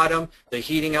on the bottom. The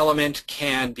heating element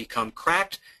can become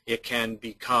cracked. It can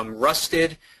become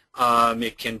rusted.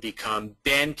 It can become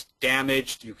bent,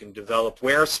 damaged. You can develop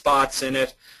wear spots in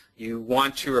it. You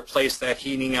want to replace that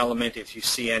heating element if you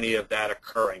see any of that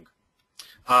occurring.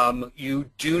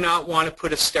 You do not want to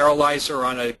put a sterilizer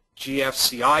on a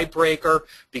GFCI breaker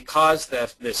because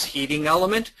this heating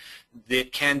element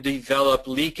that can develop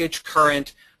leakage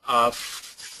current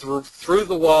through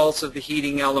the walls of the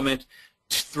heating element,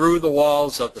 through the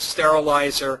walls of the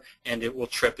sterilizer, and it will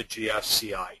trip a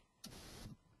GFCI.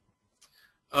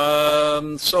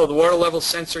 So the water level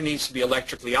sensor needs to be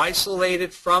electrically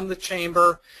isolated from the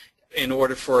chamber in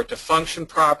order for it to function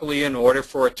properly, in order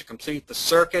for it to complete the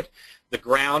circuit. The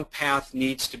ground path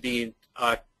needs to be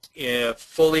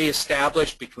fully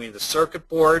established between the circuit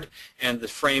board and the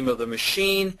frame of the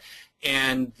machine,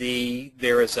 and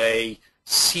there is a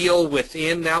seal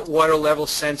within that water level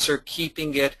sensor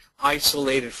keeping it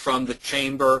isolated from the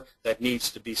chamber that needs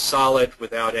to be solid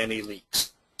without any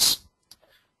leaks.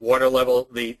 Water level,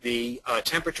 the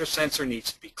temperature sensor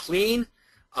needs to be clean.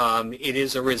 It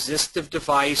is a resistive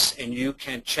device, and you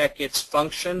can check its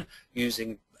function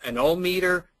using an ohm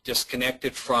meter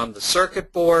disconnected from the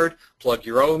circuit board. Plug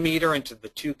your ohm meter into the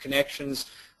two connections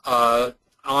on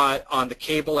the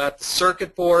cable at the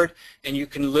circuit board, and you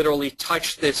can literally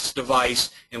touch this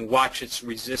device and watch its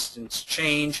resistance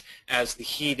change as the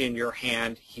heat in your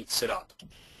hand heats it up.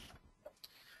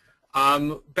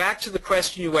 Back to the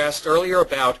question you asked earlier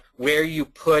about where you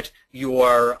put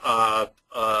your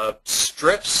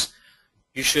strips.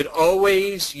 You should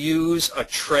always use a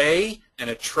tray and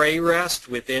a tray rest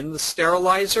within the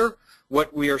sterilizer.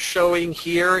 What we are showing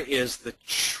here is the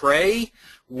tray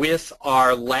with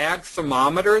our lag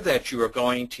thermometer that you are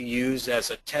going to use as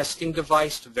a testing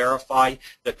device to verify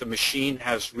that the machine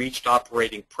has reached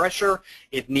operating pressure.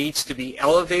 It needs to be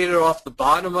elevated off the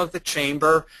bottom of the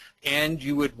chamber, and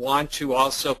you would want to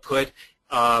also put,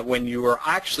 when you are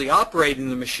actually operating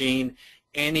the machine,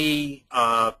 any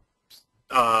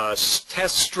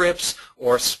test strips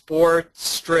or sport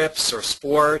strips or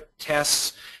sport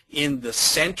tests in the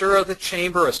center of the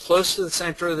chamber, as close to the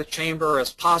center of the chamber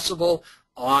as possible,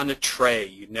 on a tray.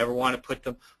 You never want to put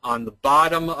them on the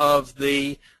bottom of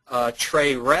the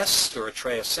tray rest or a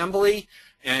tray assembly,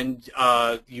 and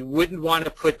you wouldn't want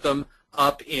to put them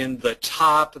up in the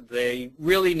top. They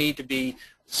really need to be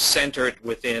centered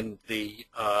within the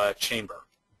chamber.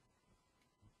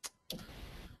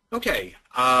 Okay,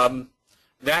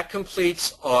 that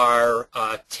completes our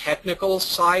technical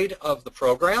side of the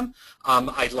program.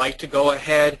 I'd like to go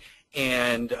ahead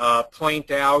and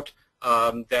point out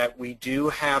that we do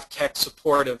have tech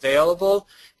support available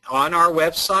on our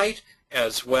website,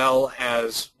 as well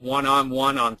as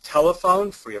one-on-one on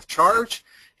telephone free of charge.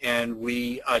 And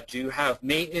we do have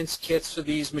maintenance kits for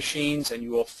these machines, and you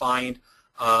will find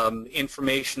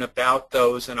information about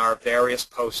those in our various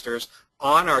posters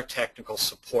on our technical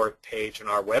support page on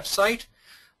our website.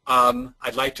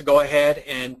 I'd like to go ahead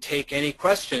and take any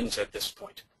questions at this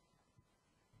point.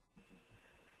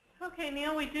 Okay,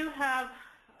 Neil, we do have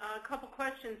a couple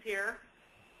questions here.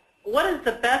 What is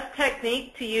the best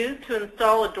technique to use to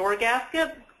install a door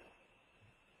gasket?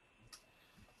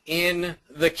 In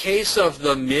the case of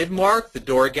the Midmark, the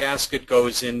door gasket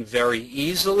goes in very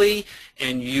easily,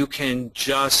 and you can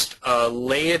just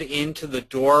lay it into the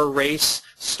door race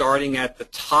starting at the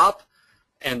top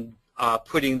and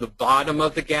putting the bottom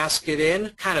of the gasket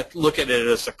in. Kind of look at it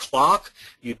as a clock.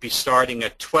 You'd be starting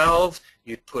at 12,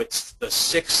 you'd put the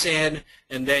 6 in,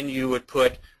 and then you would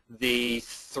put the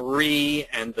 3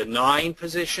 and the 9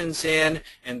 positions in,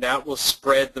 and that will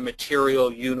spread the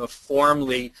material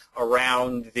uniformly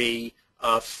around the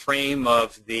frame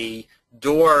of the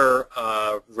door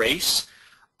race.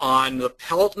 On the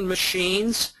Pelton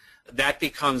machines, that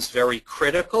becomes very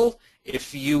critical.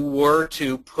 If you were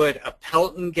to put a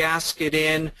Pelton gasket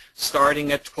in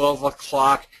starting at 12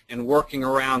 o'clock and working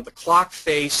around the clock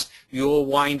face, you will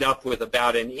wind up with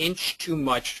about an inch too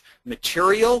much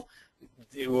material.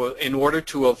 In order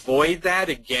to avoid that,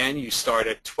 again, you start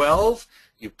at 12,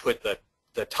 you put the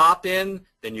top in,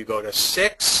 then you go to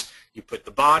 6, you put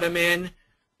the bottom in,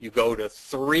 you go to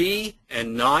 3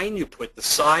 and 9, you put the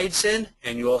sides in,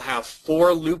 and you'll have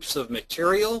 4 loops of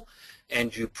material,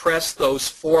 and you press those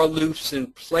 4 loops in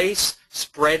place,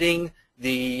 spreading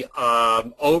the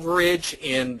overage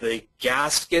in the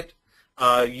gasket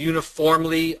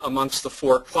uniformly amongst the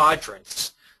 4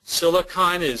 quadrants.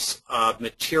 Silicon is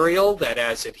material that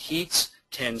as it heats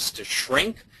tends to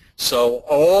shrink, so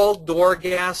all door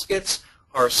gaskets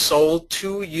are sold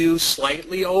to you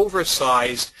slightly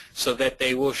oversized so that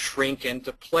they will shrink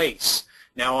into place.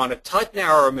 Now on a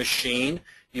Tutnauer machine,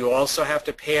 you also have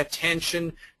to pay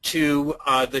attention to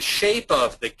the shape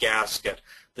of the gasket.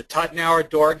 The Tutnauer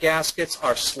door gaskets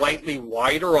are slightly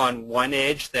wider on one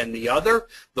edge than the other.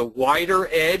 The wider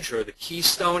edge, or the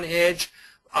keystone edge,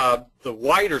 the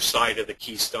wider side of the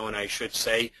keystone, I should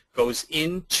say, goes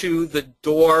into the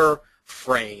door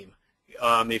frame.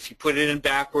 If you put it in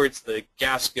backwards, the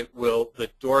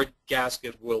door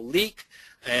gasket will leak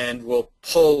and will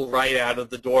pull right out of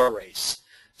the door race.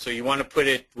 So you want to put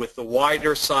it with the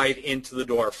wider side into the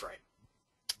door frame.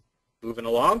 Moving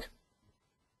along.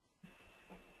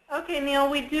 Okay, Neil,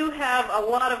 we do have a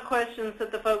lot of questions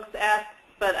that the folks asked,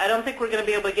 but I don't think we're going to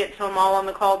be able to get to them all on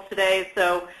the call today.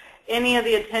 So any of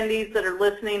the attendees that are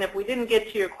listening, if we didn't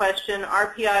get to your question,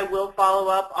 RPI will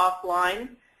follow up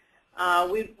offline.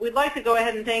 We'd like to go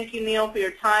ahead and thank you, Neil, for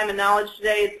your time and knowledge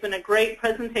today. It's been a great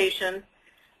presentation.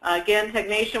 Again,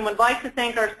 TechNation would like to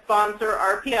thank our sponsor,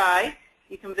 RPI.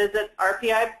 You can visit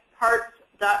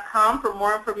rpiparts.com for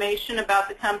more information about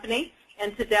the company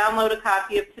and to download a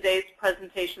copy of today's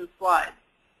presentation slides.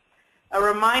 A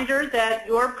reminder that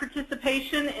your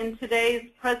participation in today's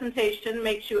presentation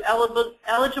makes you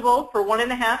eligible for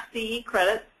 1.5 CE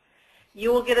credits.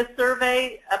 You will get a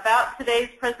survey about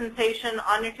today's presentation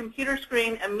on your computer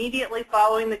screen immediately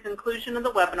following the conclusion of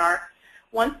the webinar.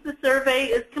 Once the survey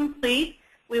is complete,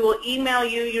 we will email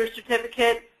you your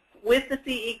certificate with the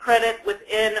CE credit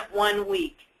within 1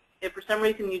 week. If for some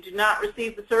reason you do not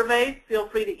receive the survey, feel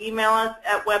free to email us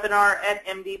at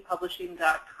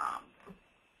webinar@mdpublishing.com.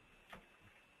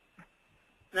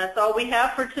 And that's all we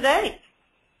have for today.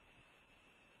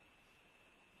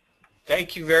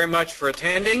 Thank you very much for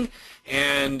attending,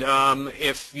 and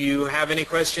if you have any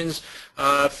questions,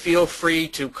 feel free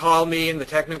to call me in the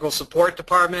technical support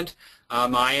department.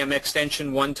 I am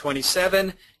extension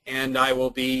 127, and I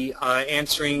will be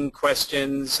answering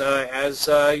questions as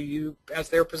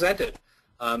they're presented.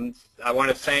 I want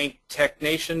to thank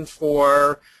TechNation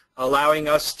for allowing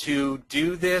us to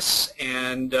do this,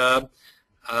 and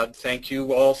thank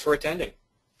you all for attending.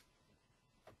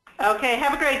 Okay,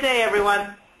 have a great day,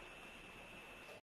 everyone.